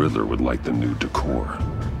sure Riddler would like the new decor.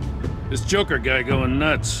 This Joker guy going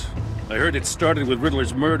nuts. I heard it started with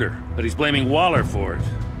Riddler's murder, but he's blaming Waller for it.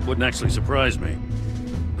 Wouldn't actually surprise me.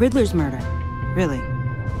 Riddler's murder? Really?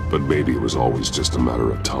 But maybe it was always just a matter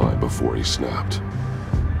of time before he snapped.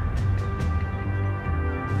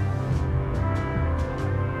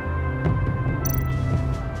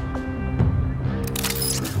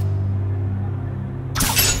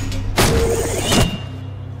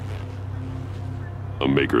 A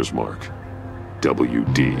Maker's Mark.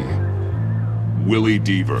 WD. Willie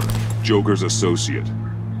Deaver, Joker's associate.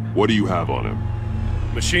 What do you have on him?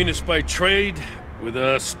 Machinist by trade, with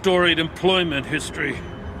a storied employment history.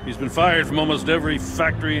 He's been fired from almost every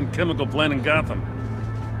factory and chemical plant in Gotham.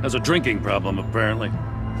 Has a drinking problem, apparently.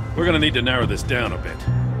 We're gonna need to narrow this down a bit.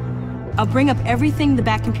 I'll bring up everything the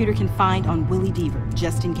back computer can find on Willie Deaver,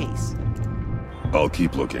 just in case. I'll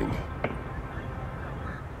keep looking.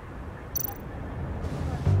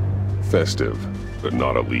 Festive, but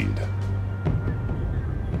not a lead.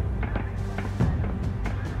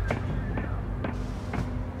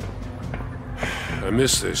 I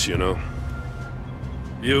miss this, you know.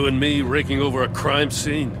 You and me raking over a crime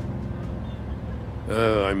scene.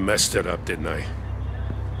 I messed it up, didn't I?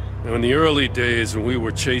 Now, in the early days when we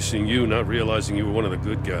were chasing you, not realizing you were one of the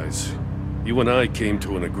good guys, you and I came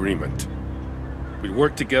to an agreement. We'd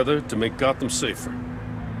work together to make Gotham safer.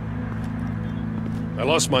 I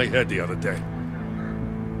lost my head the other day.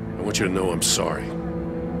 I want you to know I'm sorry.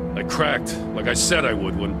 I cracked, like I said I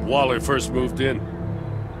would when Waller first moved in.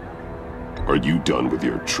 Are you done with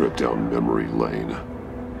your trip down memory lane?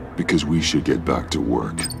 Because we should get back to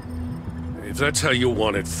work. If that's how you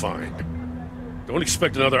want it, fine. Don't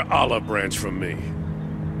expect another olive branch from me.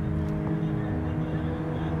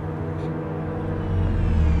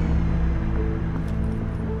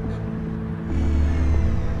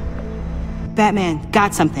 Batman,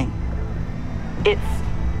 got something. It's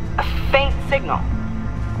a faint signal.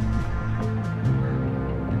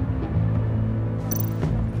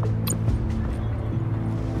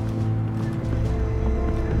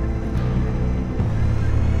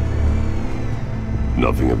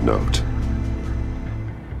 Nothing of note.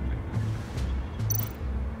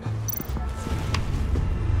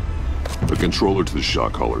 A controller to the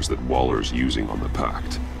shock collars that Waller's using on the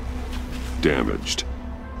Pact. Damaged.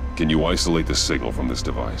 Can you isolate the signal from this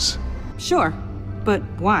device? Sure, but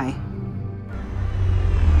why?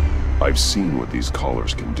 I've seen what these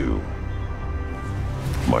collars can do.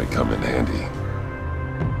 Might come in handy.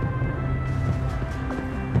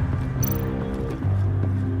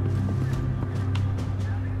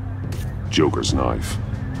 Joker's knife.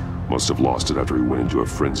 Must have lost it after he went into a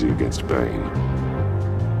frenzy against Bane.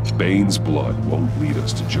 Bane's blood won't lead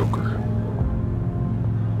us to Joker.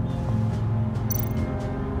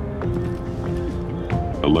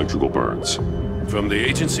 Electrical burns. From the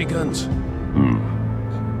agency guns?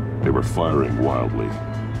 They were firing wildly.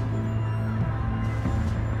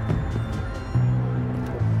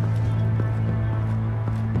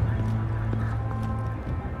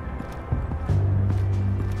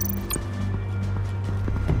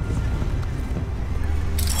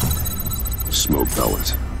 Smoke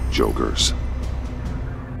pellet. Jokers.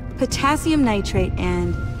 Potassium nitrate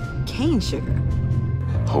and cane sugar.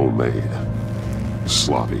 Homemade.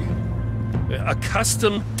 Sloppy. A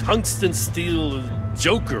custom tungsten steel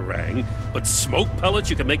Joker-rang, but smoke pellets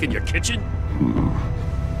you can make in your kitchen?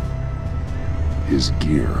 His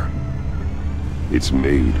gear. It's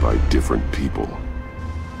made by different people.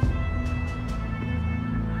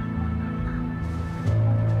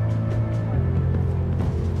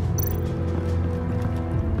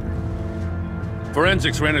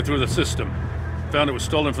 Forensics ran it through the system. Found it was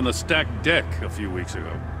stolen from the stacked deck a few weeks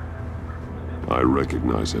ago. I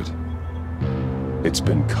recognize it. It's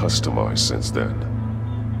been customized since then.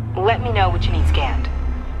 Let me know what you need scanned.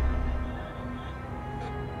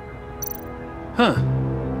 Huh.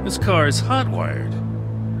 This car is hotwired.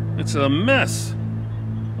 It's a mess.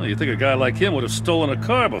 Well, you'd think a guy like him would have stolen a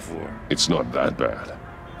car before. It's not that bad.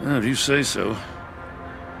 If you say so.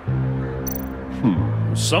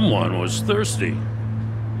 Someone was thirsty.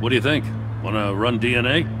 What do you think? Wanna run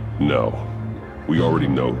DNA? No. We already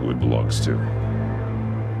know who it belongs to.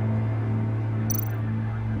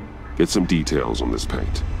 Get some details on this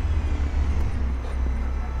paint.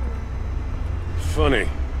 Funny.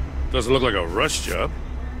 Doesn't look like a rush job.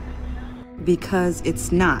 Because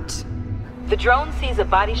it's not. The drone sees a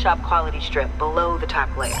body shop quality strip below the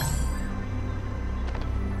top layer.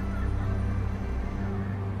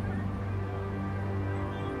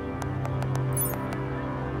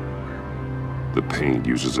 The paint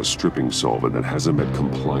uses a stripping solvent that hasn't met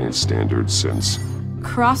compliance standards since...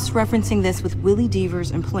 Cross-referencing this with Willie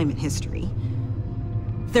Deaver's employment history,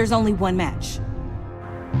 there's only one match.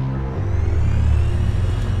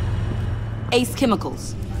 Ace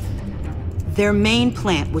Chemicals. Their main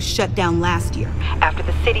plant was shut down last year. After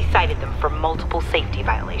the city cited them for multiple safety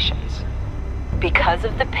violations. Because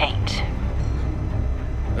of the paint.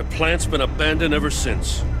 The plant's been abandoned ever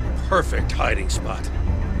since. Perfect hiding spot.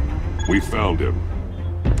 We found him.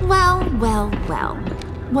 Well, well, well.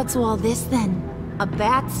 What's all this then? A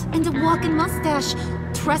bat and a walking mustache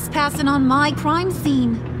trespassing on my crime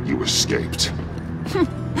scene. You escaped.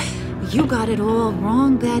 You got it all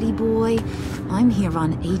wrong, Batty boy. I'm here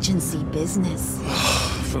on agency business.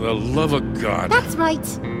 For the love of God. That's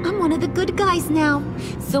right. I'm one of the good guys now.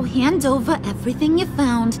 So hand over everything you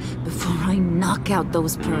found before I knock out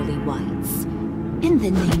those pearly whites. In the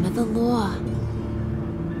name of the law.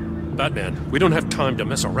 Batman, we don't have time to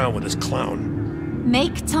mess around with this clown.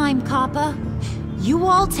 Make time, Copper. You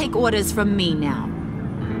all take orders from me now.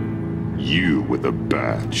 You with a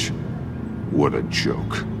badge. What a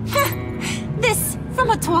joke. This from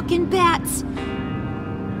a talking bat.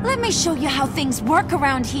 Let me show you how things work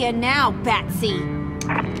around here now,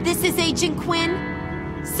 Batsy. This is Agent Quinn,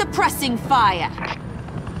 suppressing fire.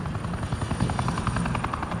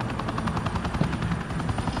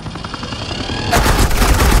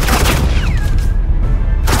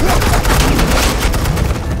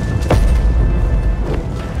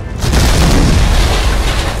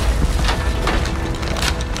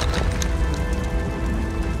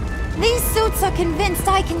 Are convinced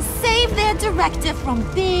I can save their director from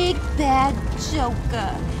Big Bad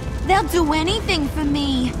Joker. They'll do anything for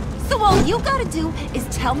me. So all you gotta do is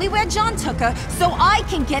tell me where John took her so I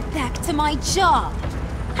can get back to my job.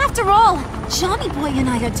 After all, Johnny Boy and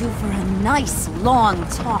I are due for a nice long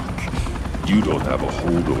talk. You don't have a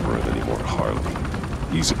hold over him anymore, Harley.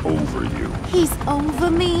 He's over you. He's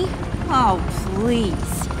over me? Oh,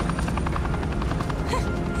 please.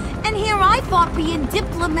 And here I thought being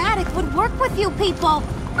diplomatic would work with you people.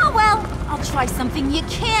 Oh well, I'll try something you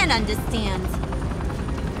can understand.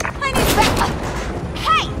 I need backup.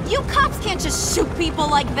 Hey, you cops can't just shoot people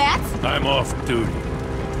like that. I'm off duty.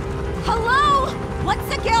 Hello? What's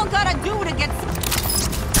a girl gotta do to get...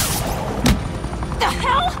 The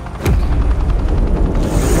hell?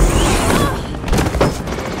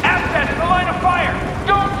 Assets, the line of fire!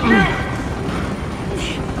 Don't shoot!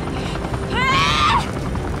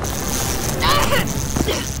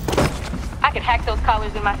 I could hack those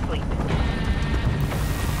collars in my sleep.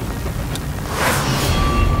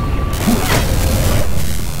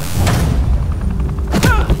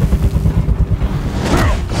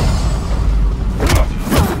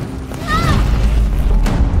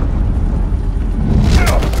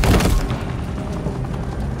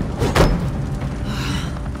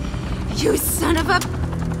 You son of a...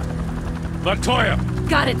 Latoya!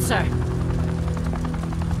 Got it, sir.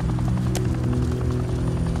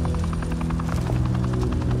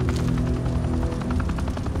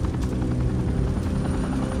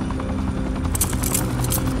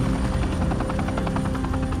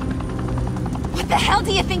 What the hell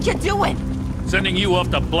do you think you're doing? Sending you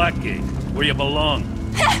off to Blackgate, where you belong.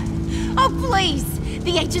 Oh, please!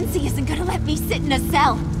 The agency isn't gonna let me sit in a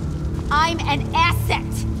cell. I'm an asset.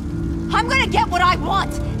 I'm gonna get what I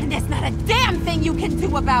want, and there's not a damn thing you can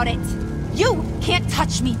do about it. You can't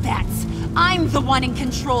touch me, Bats. I'm the one in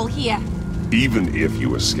control here. Even if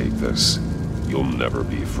you escape this, you'll never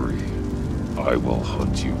be free. I will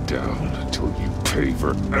hunt you down until you pay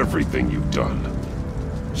for everything you've done.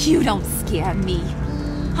 You don't scare me.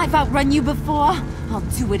 I've outrun you before. I'll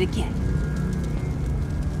do it again.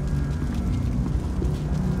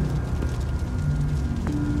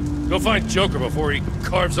 Go find Joker before he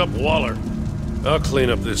carves up Waller. I'll clean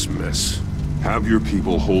up this mess. Have your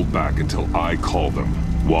people hold back until I call them.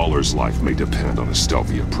 Waller's life may depend on a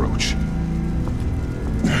stealthy approach.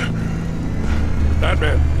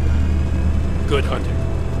 Batman, good hunting.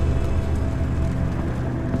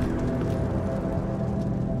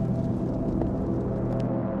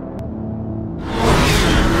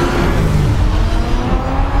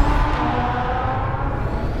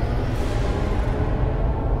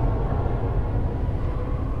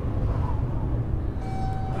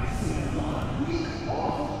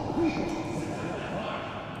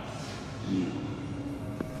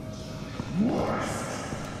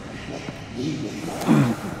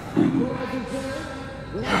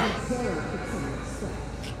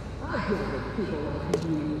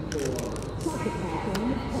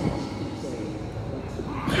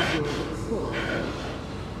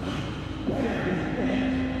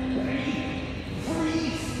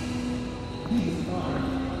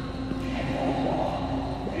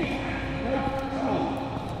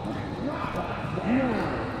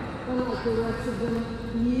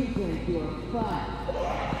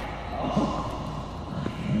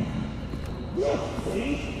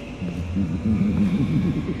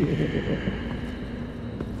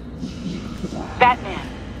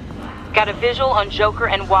 Batman, got a visual on Joker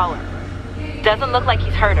and Waller. Doesn't look like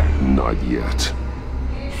he's hurt her. Not yet.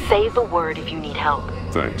 Say the word if you need help.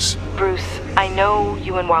 Thanks. Bruce, I know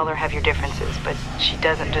you and Waller have your differences, but she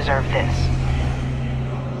doesn't deserve this.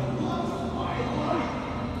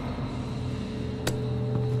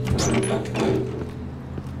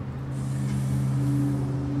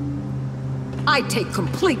 I take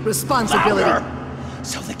complete responsibility. Louder,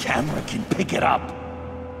 so the camera can pick it up.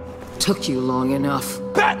 took you long enough.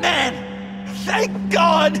 Batman! Thank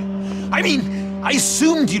God! I mean, I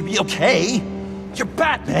assumed you'd be okay. You're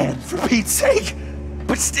Batman, for Pete's sake.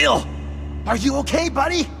 But still, are you okay,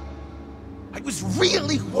 buddy? I was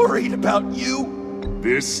really worried about you.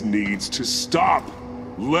 This needs to stop.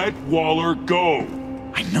 Let Waller go.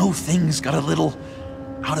 I know things got a little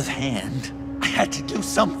out of hand. I had to do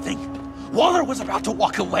something. Waller was about to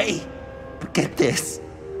walk away. But get this.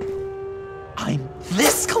 I'm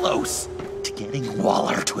this close to getting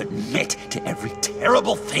Waller to admit to every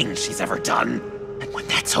terrible thing she's ever done. And when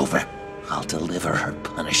that's over, I'll deliver her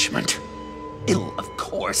punishment. It'll, of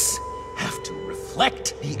course, have to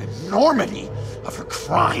reflect the enormity of her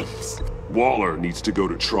crimes. Waller needs to go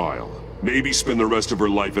to trial. Maybe spend the rest of her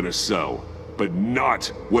life in a cell. But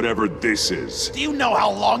not whatever this is. Do you know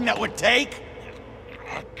how long that would take?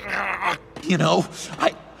 You know,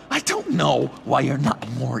 I don't know why you're not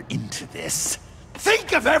more into this.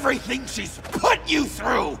 Think of everything she's put you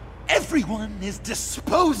through! Everyone is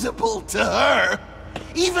disposable to her.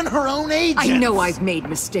 Even her own agents. I know I've made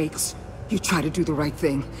mistakes. You try to do the right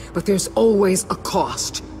thing, but there's always a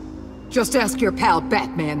cost. Just ask your pal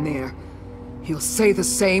Batman there. He'll say the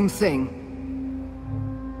same thing.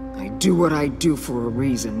 I do what I do for a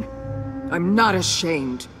reason. I'm not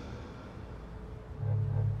ashamed.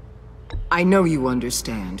 I know you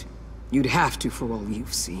understand. You'd have to for all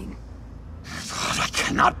you've seen. I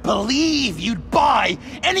cannot believe you'd buy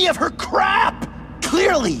any of her crap!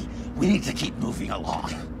 Clearly, we need to keep moving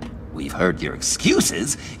along. We've heard your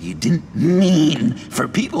excuses. You didn't mean for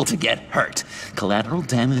people to get hurt. Collateral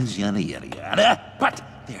damage, yada yada yada. But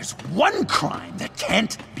there's one crime that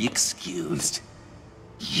can't be excused.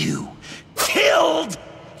 You killed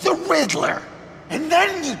the Riddler! And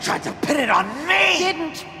then you tried to pin it on me!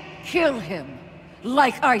 Didn't kill him.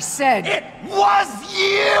 Like I said. It was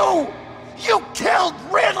you! You killed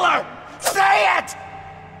Riddler! Say it!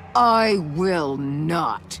 I will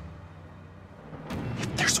not.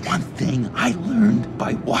 If there's one thing I learned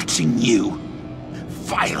by watching you,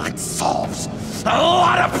 violence solves a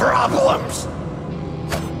lot of problems!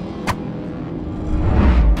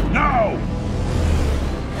 No!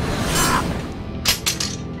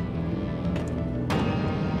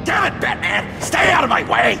 Damn it, Batman! Stay out of my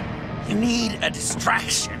way! You need a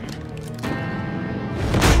distraction.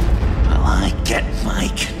 While I get my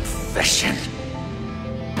confession.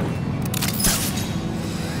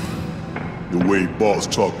 The way Boss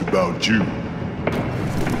talked about you,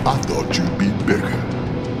 I thought you'd be bigger.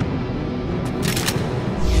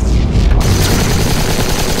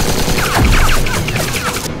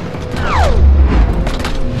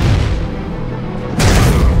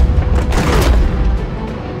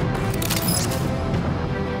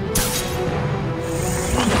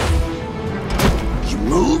 You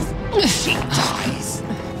move, she dies.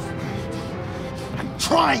 I'm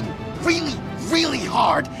trying really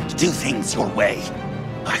hard to do things your way.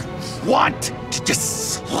 I want to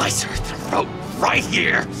just slice her throat right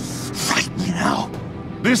here, right now.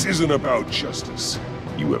 This isn't about justice.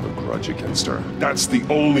 You have a grudge against her. That's the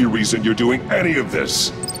only reason you're doing any of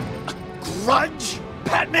this. A grudge,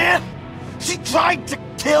 Batman? She tried to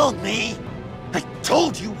kill me. I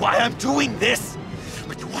told you why I'm doing this,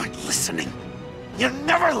 but you weren't listening. You're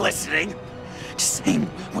never listening. Just saying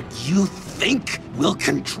what you think will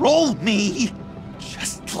control me.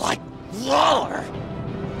 Just like Waller.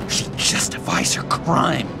 She justifies her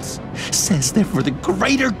crimes. Says they're for the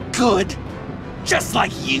greater good. Just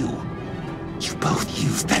like you. You both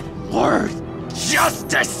use that word,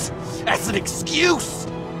 justice, as an excuse.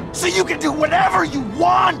 So you can do whatever you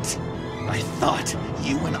want. I thought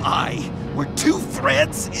you and I were two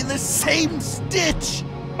threads in the same stitch.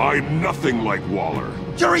 I'm nothing like Waller.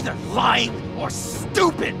 You're either lying or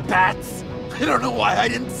stupid, Bats. I don't know why I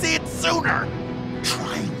didn't see it sooner.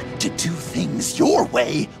 Trying to do things your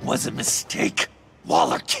way was a mistake.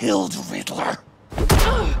 Waller killed Riddler.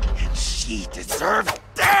 And she deserved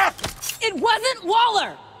death! It wasn't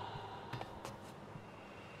Waller!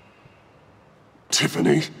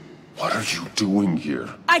 Tiffany, what are you doing here?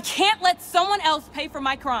 I can't let someone else pay for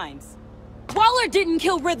my crimes. Waller didn't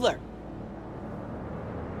kill Riddler.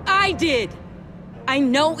 I did. I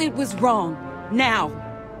know it was wrong. Now.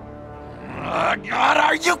 God,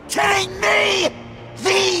 are you kidding me?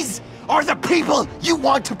 These are the people you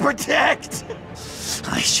want to protect.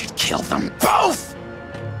 I should kill them both.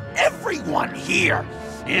 Everyone here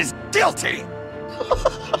is guilty.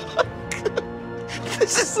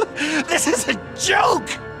 This is a joke.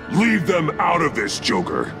 Leave them out of this,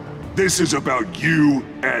 Joker. This is about you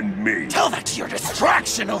and me. Tell that to your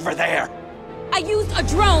distraction over there. I used a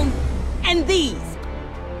drone and these.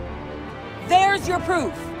 There's your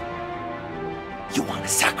proof. You want to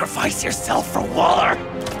sacrifice yourself for Waller?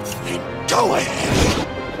 Then go ahead.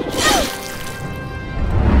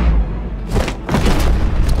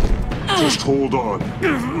 Just hold on.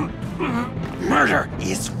 Murder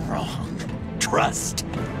is wrong. Trust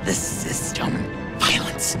the system.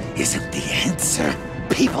 Violence isn't the answer.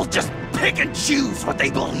 People just pick and choose what they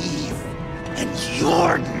believe. And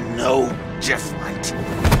you're no different.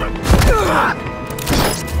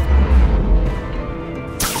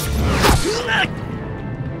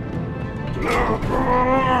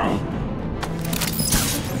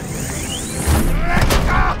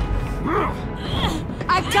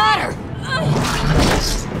 I got her!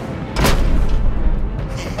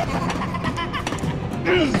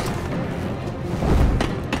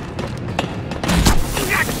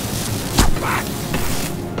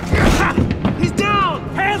 He's down!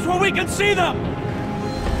 Hands where we can see them!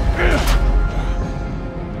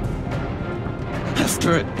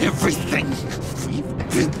 After everything we've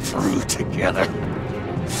been through together,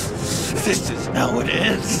 this is how it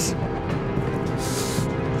ends.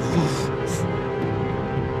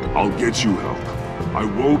 I'll get you help. I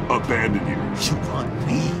won't abandon you. You want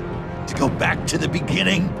me to go back to the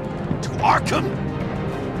beginning? To Arkham?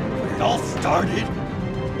 Where it all started?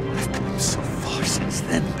 I've come so far since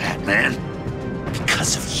then, Batman.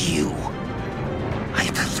 Because of you. I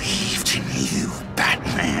believed in you,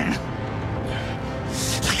 Batman.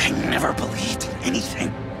 Like I never believed in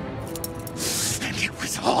anything. And it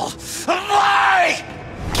was all a lie!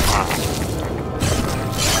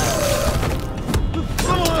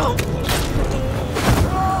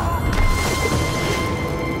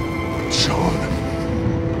 John.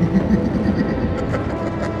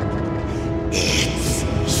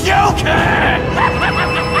 It's Joker!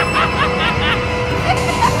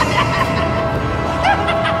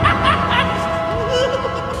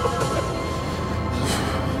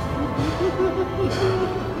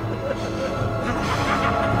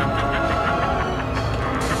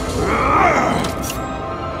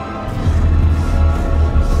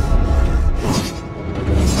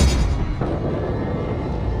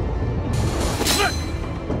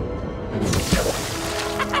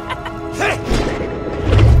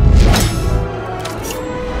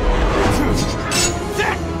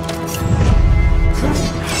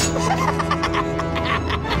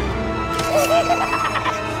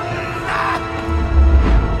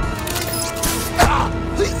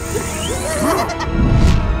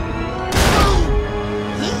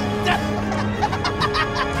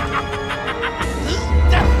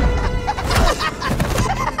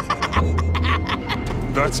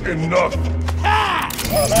 That's enough!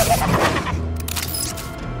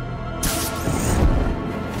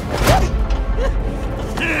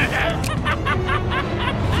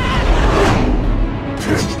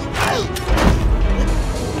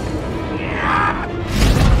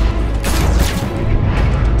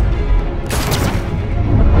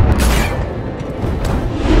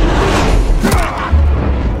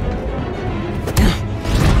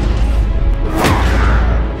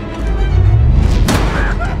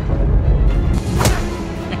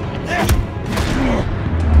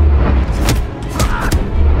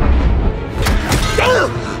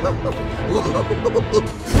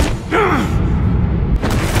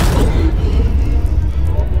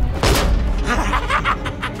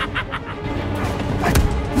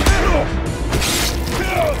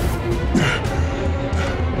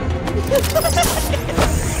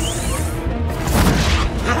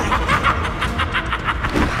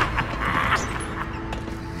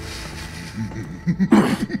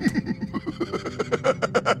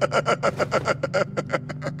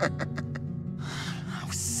 I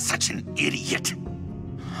was such an idiot.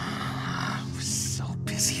 I was so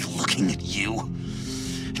busy looking at you,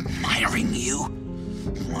 admiring you,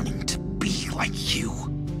 wanting to be like you,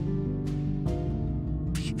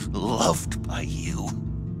 be loved by you.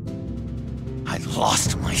 I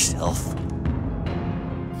lost myself.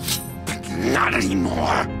 But not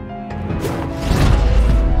anymore.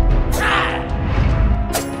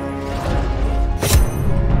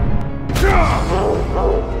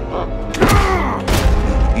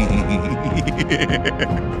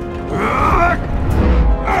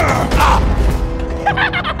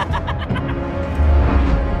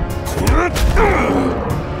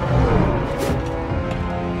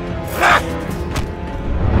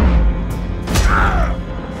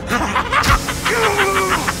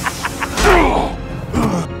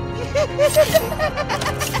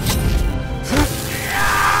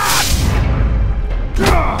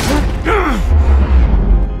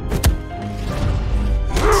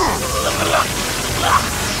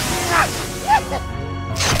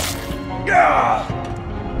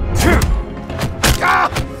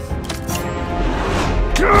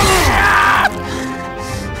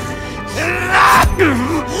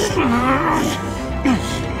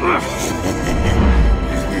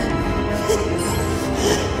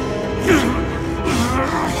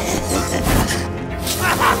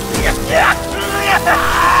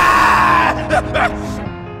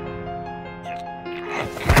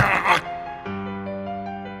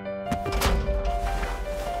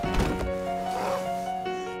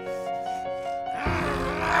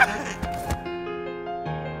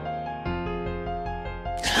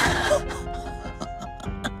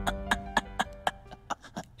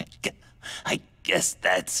 guess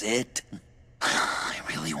that's it. I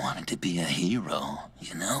really wanted to be a hero,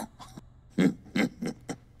 you know?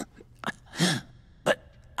 But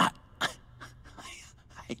I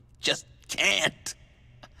just can't.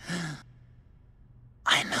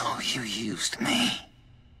 I know you used me.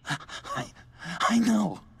 I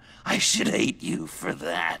know I should hate you for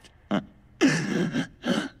that. But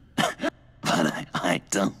I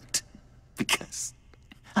don't. Because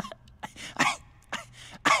I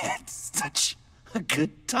had such a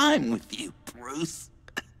good time with you, Bruce.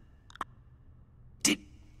 Did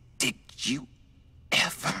you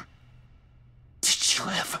ever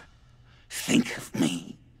think of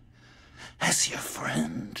me as your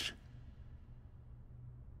friend?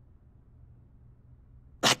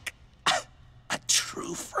 Like a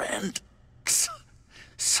true friend?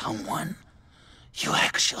 Someone you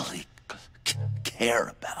actually care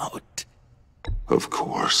about? Of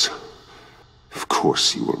course. Of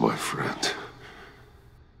course you were my friend.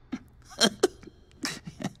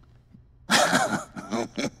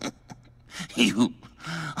 You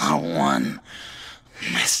are one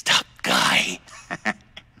messed up guy.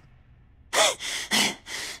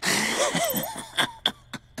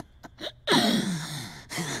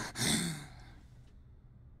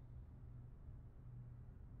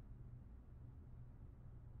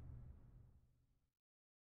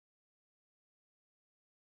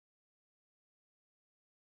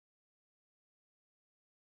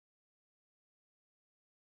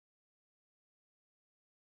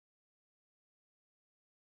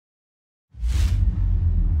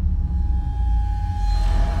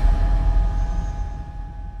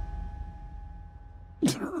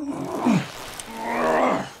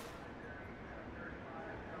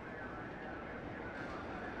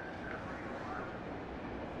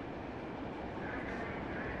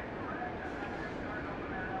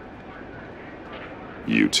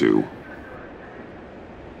 You two.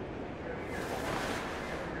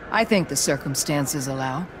 I think the circumstances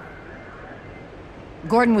allow.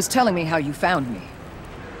 Gordon was telling me how you found me.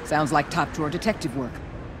 Sounds like top-drawer detective work.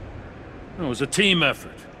 It was a team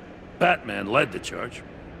effort. Batman led the charge.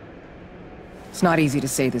 It's not easy to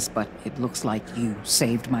say this, but it looks like you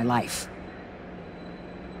saved my life.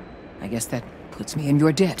 I guess that puts me in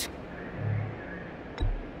your debt.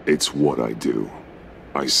 It's what I do.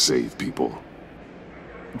 I save people.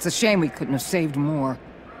 It's a shame we couldn't have saved more.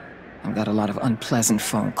 I've got a lot of unpleasant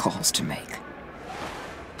phone calls to make.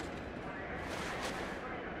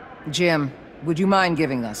 Jim, would you mind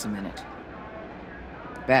giving us a minute?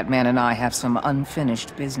 Batman and I have some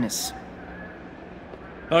unfinished business.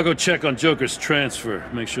 I'll go check on Joker's transfer,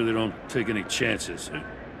 make sure they don't take any chances.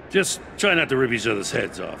 Just try not to rip each other's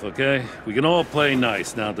heads off, okay? We can all play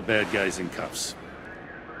nice now that the bad guy's in cuffs.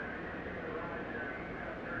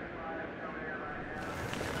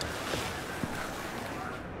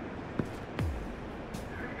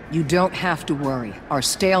 You don't have to worry. Our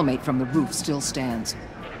stalemate from the roof still stands.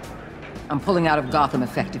 I'm pulling out of Gotham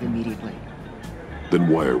effective immediately. Then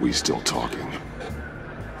why are we still talking?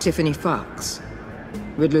 Tiffany Fox.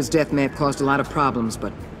 Riddler's death may have caused a lot of problems,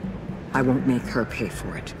 but I won't make her pay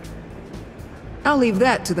for it. I'll leave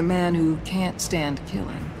that to the man who can't stand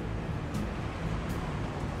killing.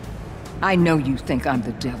 I know you think I'm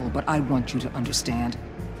the devil, but I want you to understand.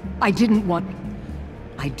 I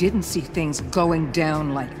didn't see things going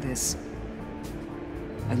down like this.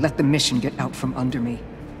 I let the mission get out from under me.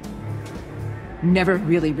 Never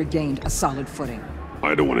really regained a solid footing.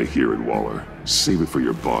 I don't want to hear it, Waller. Save it for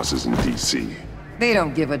your bosses in DC. They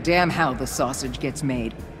don't give a damn how the sausage gets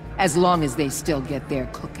made, as long as they still get their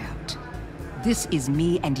cookout. This is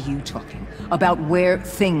me and you talking about where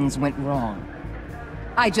things went wrong.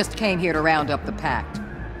 I just came here to round up the pact.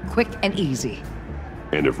 Quick and easy.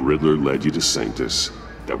 And if Riddler led you to Sanctus,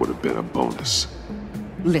 that would have been a bonus.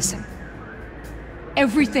 Listen.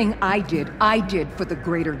 Everything I did for the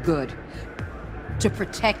greater good. To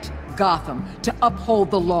protect Gotham, to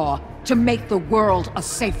uphold the law, to make the world a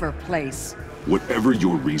safer place. Whatever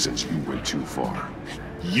your reasons, you went too far.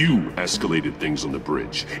 You escalated things on the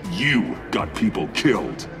bridge. You got people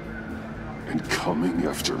killed. And coming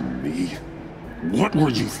after me? What were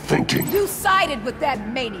you thinking? You sided with that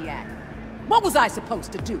maniac. What was I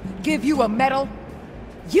supposed to do? Give you a medal?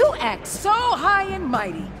 You act so high and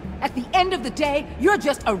mighty. At the end of the day, you're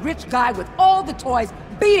just a rich guy with all the toys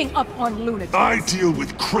beating up on lunatics. I deal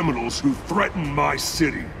with criminals who threaten my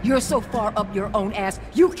city. You're so far up your own ass,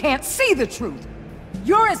 you can't see the truth.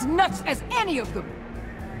 You're as nuts as any of them.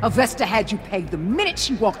 Avesta had you pegged the minute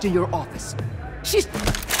she walked in your office. She's...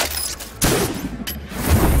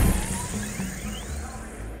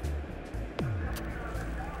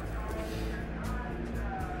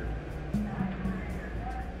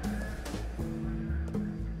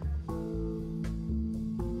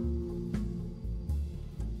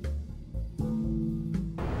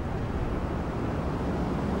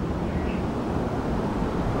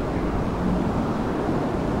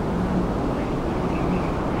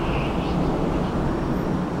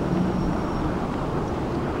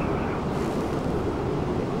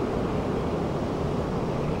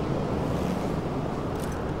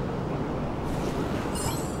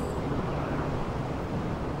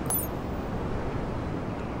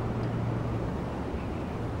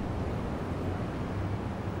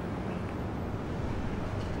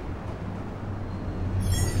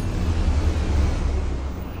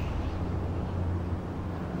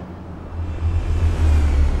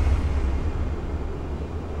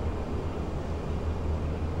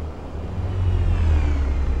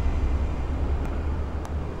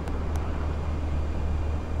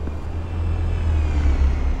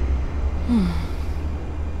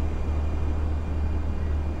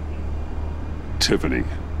 Tiffany,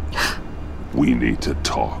 we need to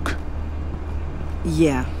talk.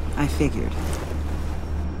 Yeah, I figured.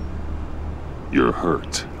 You're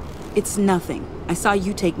hurt. It's nothing. I saw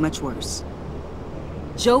you take much worse.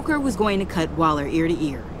 Joker was going to cut Waller ear to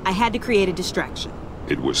ear. I had to create a distraction.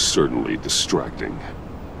 It was certainly distracting.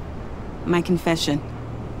 My confession.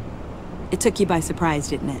 It took you by surprise,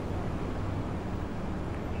 didn't it?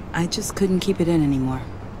 I just couldn't keep it in anymore.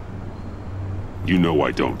 You know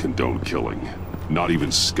I don't condone killing. Not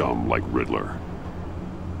even scum like Riddler.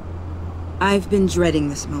 I've been dreading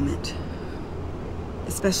this moment.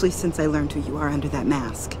 Especially since I learned who you are under that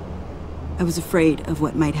mask. I was afraid of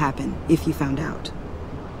what might happen if you found out.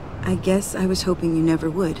 I guess I was hoping you never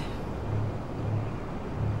would.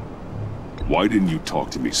 Why didn't you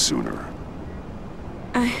talk to me sooner?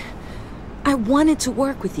 I wanted to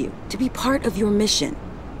work with you, to be part of your mission.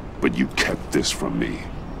 But you kept this from me.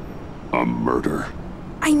 A murder?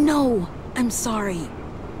 I know. I'm sorry.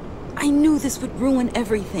 I knew this would ruin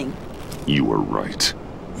everything. You were right.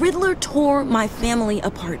 Riddler tore my family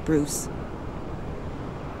apart, Bruce.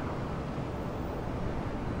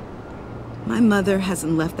 My mother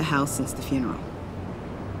hasn't left the house since the funeral.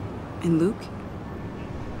 And Luke?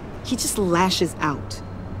 He just lashes out.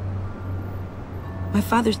 My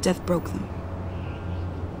father's death broke them.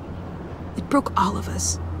 It broke all of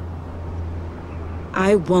us.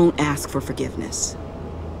 I won't ask for forgiveness.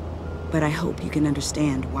 But I hope you can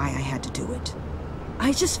understand why I had to do it.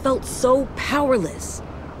 I just felt so powerless.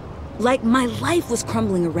 Like my life was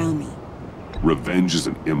crumbling around me. Revenge is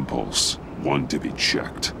an impulse, one to be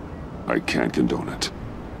checked. I can't condone it.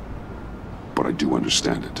 But I do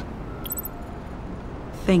understand it.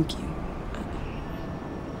 Thank you.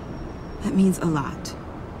 That means a lot.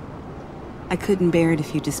 I couldn't bear it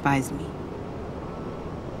if you despised me.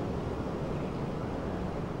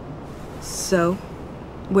 So,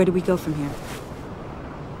 where do we go from here?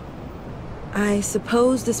 I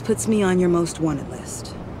suppose this puts me on your most wanted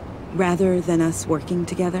list, rather than us working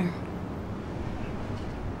together.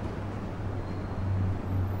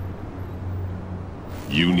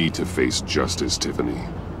 You need to face justice, Tiffany.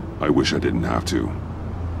 I wish I didn't have to,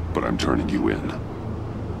 but I'm turning you in.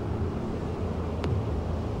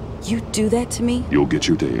 You do that to me? You'll get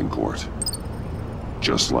your day in court.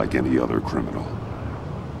 Just like any other criminal.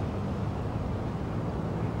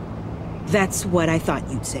 That's what I thought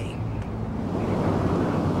you'd say.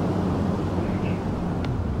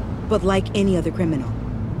 But like any other criminal,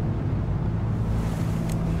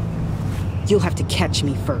 you'll have to catch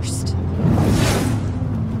me first.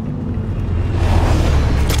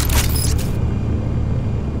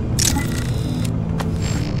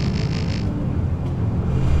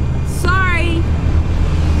 Sorry!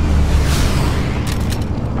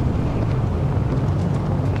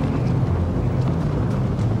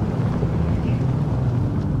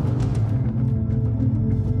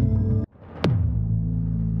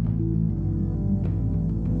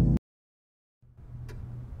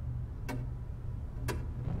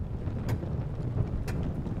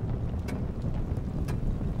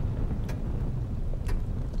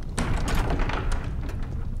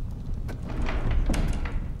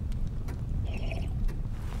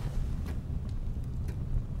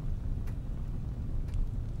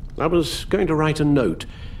 I was going to write a note,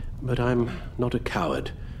 but I'm not a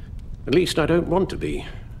coward. At least I don't want to be.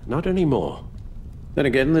 Not anymore. Then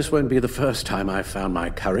again, this won't be the first time I've found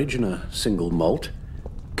my courage in a single malt.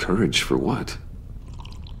 Courage for what?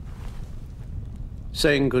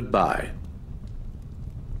 Saying goodbye.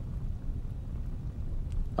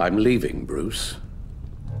 I'm leaving, Bruce.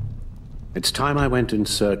 It's time I went in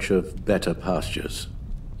search of better pastures.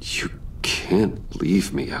 You can't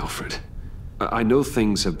leave me, Alfred. I know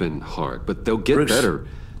things have been hard, but they'll get Bruce, better.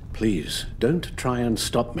 Please, don't try and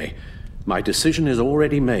stop me. My decision is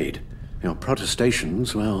already made. Your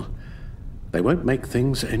protestations, well, they won't make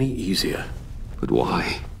things any easier. But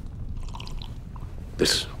why?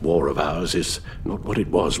 This war of ours is not what it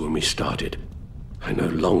was when we started. I no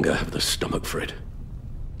longer have the stomach for it.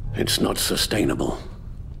 It's not sustainable.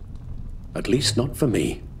 At least not for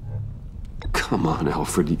me. Come on,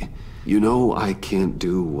 Alfred. You know I can't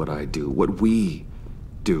do what I do, what we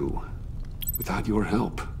do, without your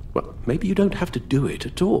help. Well, maybe you don't have to do it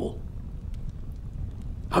at all.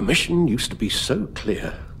 Our mission used to be so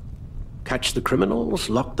clear. Catch the criminals,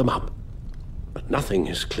 lock them up. But nothing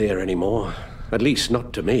is clear anymore, at least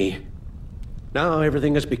not to me. Now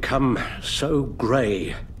everything has become so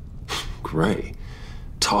gray. Gray?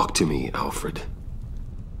 Talk to me, Alfred.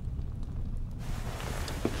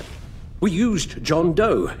 We used John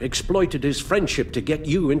Doe, exploited his friendship to get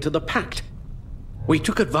you into the pact. We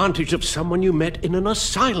took advantage of someone you met in an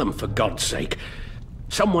asylum, for God's sake.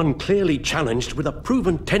 Someone clearly challenged with a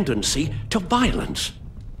proven tendency to violence.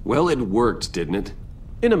 Well, it worked, didn't it?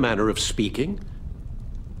 In a manner of speaking.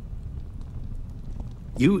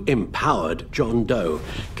 You empowered John Doe,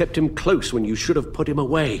 kept him close when you should have put him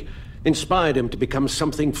away, inspired him to become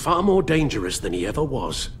something far more dangerous than he ever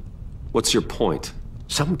was. What's your point?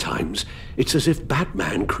 Sometimes it's as if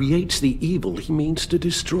Batman creates the evil he means to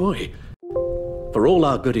destroy. For all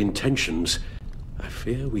our good intentions, I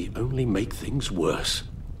fear we only make things worse.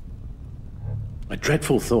 A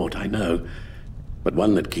dreadful thought, I know, but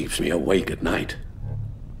one that keeps me awake at night.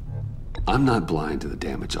 I'm not blind to the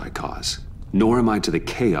damage I cause, nor am I to the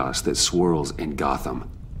chaos that swirls in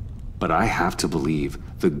Gotham. But I have to believe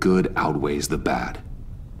the good outweighs the bad.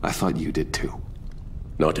 I thought you did too.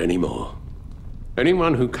 Not anymore.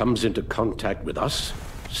 Anyone who comes into contact with us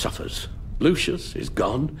suffers. Lucius is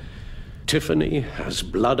gone. Tiffany has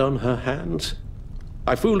blood on her hands.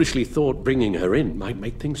 I foolishly thought bringing her in might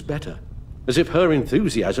make things better, as if her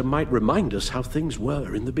enthusiasm might remind us how things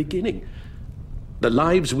were in the beginning. The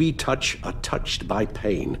lives we touch are touched by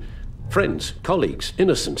pain. Friends, colleagues,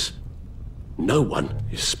 innocents. No one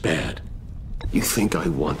is spared. You think I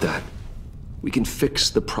want that? We can fix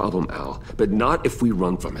the problem, Al, but not if we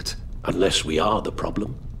run from it. Unless we are the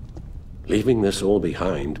problem. Leaving this all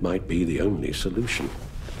behind might be the only solution.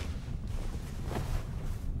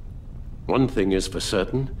 One thing is for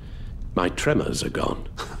certain, my tremors are gone.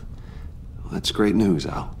 Well, that's great news,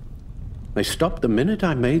 Al. They stopped the minute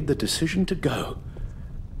I made the decision to go.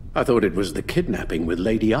 I thought it was the kidnapping with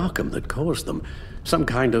Lady Arkham that caused them, some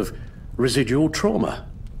kind of residual trauma.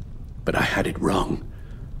 But I had it wrong.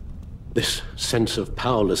 This sense of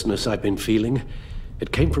powerlessness I've been feeling,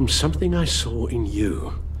 it came from something I saw in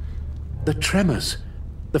you. The tremors,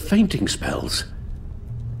 the fainting spells,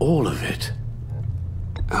 all of it.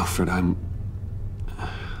 Alfred, I'm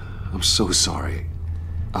so sorry.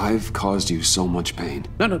 I've caused you so much pain.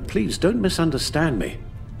 No, please, don't misunderstand me.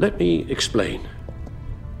 Let me explain.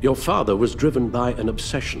 Your father was driven by an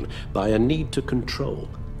obsession, by a need to control.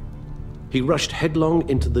 He rushed headlong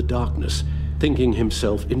into the darkness, thinking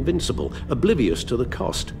himself invincible, oblivious to the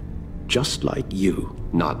cost. Just like you.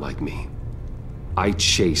 Not like me. I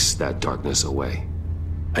chased that darkness away.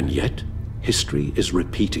 And yet, history is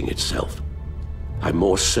repeating itself. I'm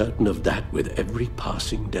more certain of that with every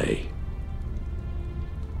passing day.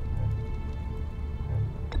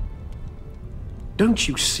 Don't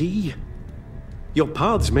you see? Your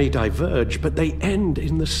paths may diverge, but they end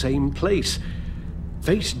in the same place.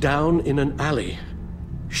 Face down in an alley.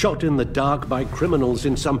 Shot in the dark by criminals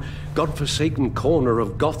in some godforsaken corner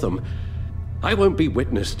of Gotham. I won't be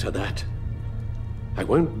witness to that. I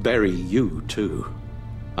won't bury you, too.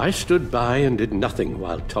 I stood by and did nothing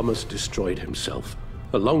while Thomas destroyed himself,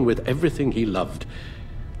 along with everything he loved.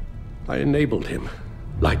 I enabled him,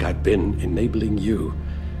 like I'd been enabling you.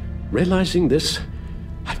 Realizing this,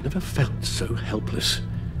 I've never felt so helpless.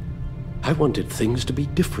 I wanted things to be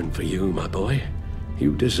different for you, my boy.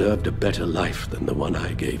 You deserved a better life than the one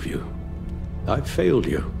I gave you. I failed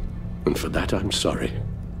you, and for that I'm sorry.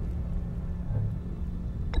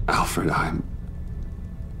 Alfred, I'm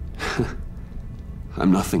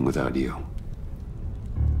nothing without you.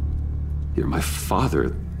 You're my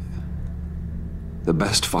father. The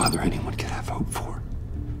best father anyone could have hope for.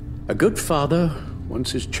 A good father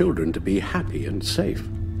wants his children to be happy and safe.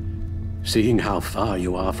 Seeing how far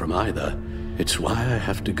you are from either, it's why I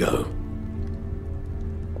have to go.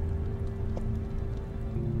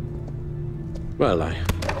 Well, I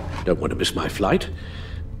don't want to miss my flight.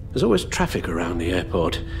 There's always traffic around the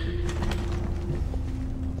airport.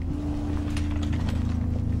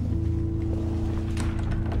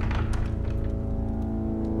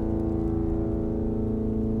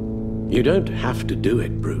 You don't have to do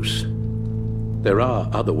it, Bruce. There are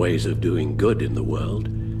other ways of doing good in the world.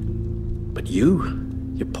 But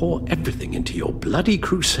you pour everything into your bloody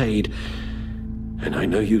crusade, and I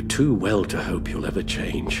know you too well to hope you'll ever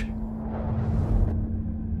change.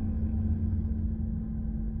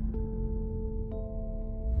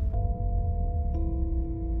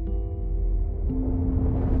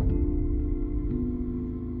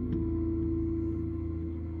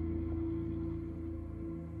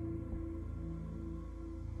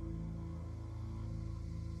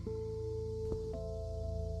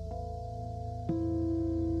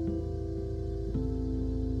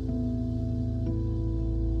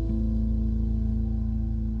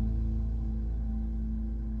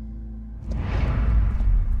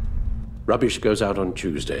 Rubbish goes out on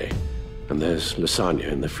Tuesday, and there's lasagna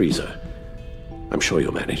in the freezer. I'm sure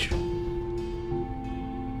you'll manage.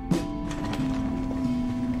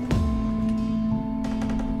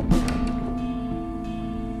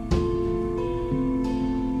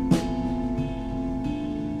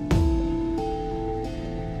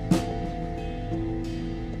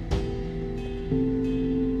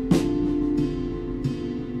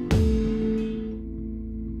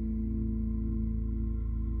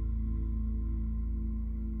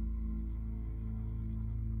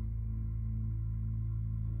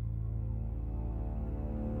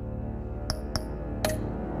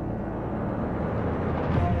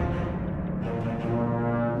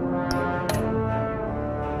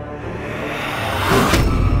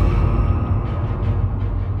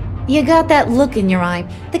 You got that look in your eye,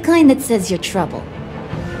 the kind that says you're trouble.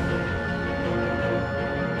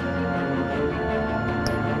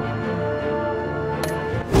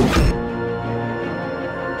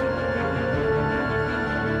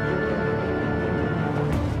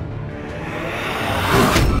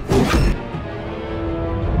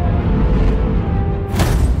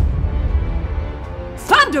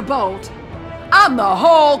 Thunderbolt! I'm the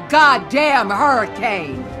whole goddamn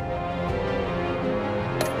hurricane!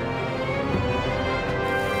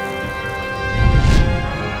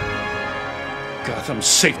 Gotham's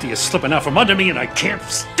safety is slipping out from under me and I can't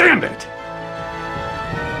stand it!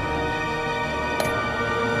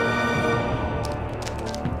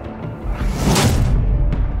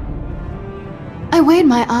 I weighed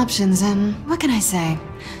my options and what can I say?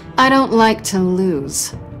 I don't like to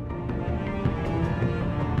lose.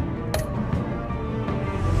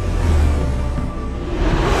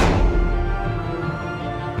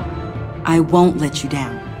 I won't let you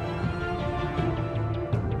down.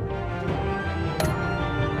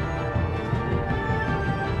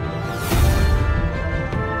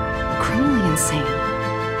 Criminally insane.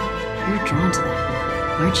 You were drawn to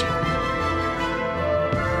that, weren't you?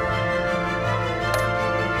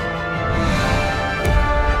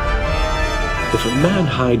 If a man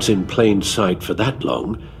hides in plain sight for that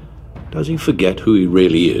long, does he forget who he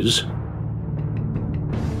really is?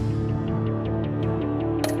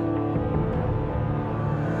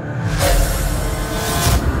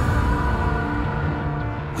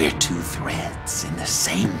 We're two threads in the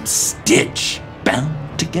same stitch,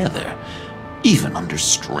 bound together, even under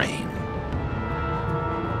strain.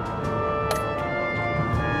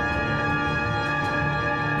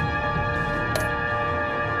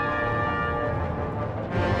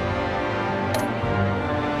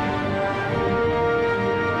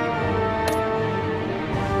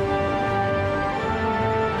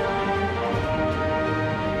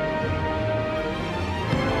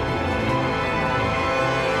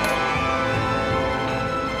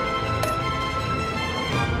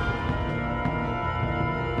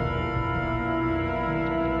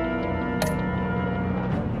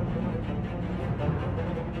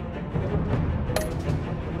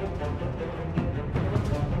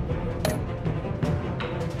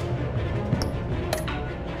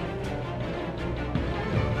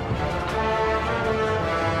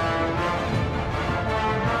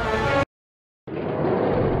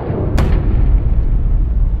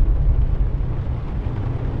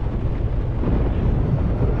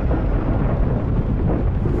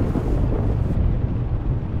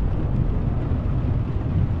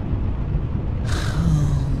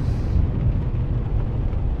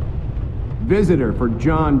 Visitor for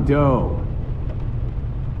John Doe.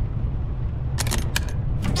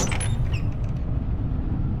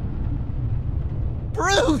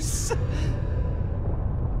 Bruce!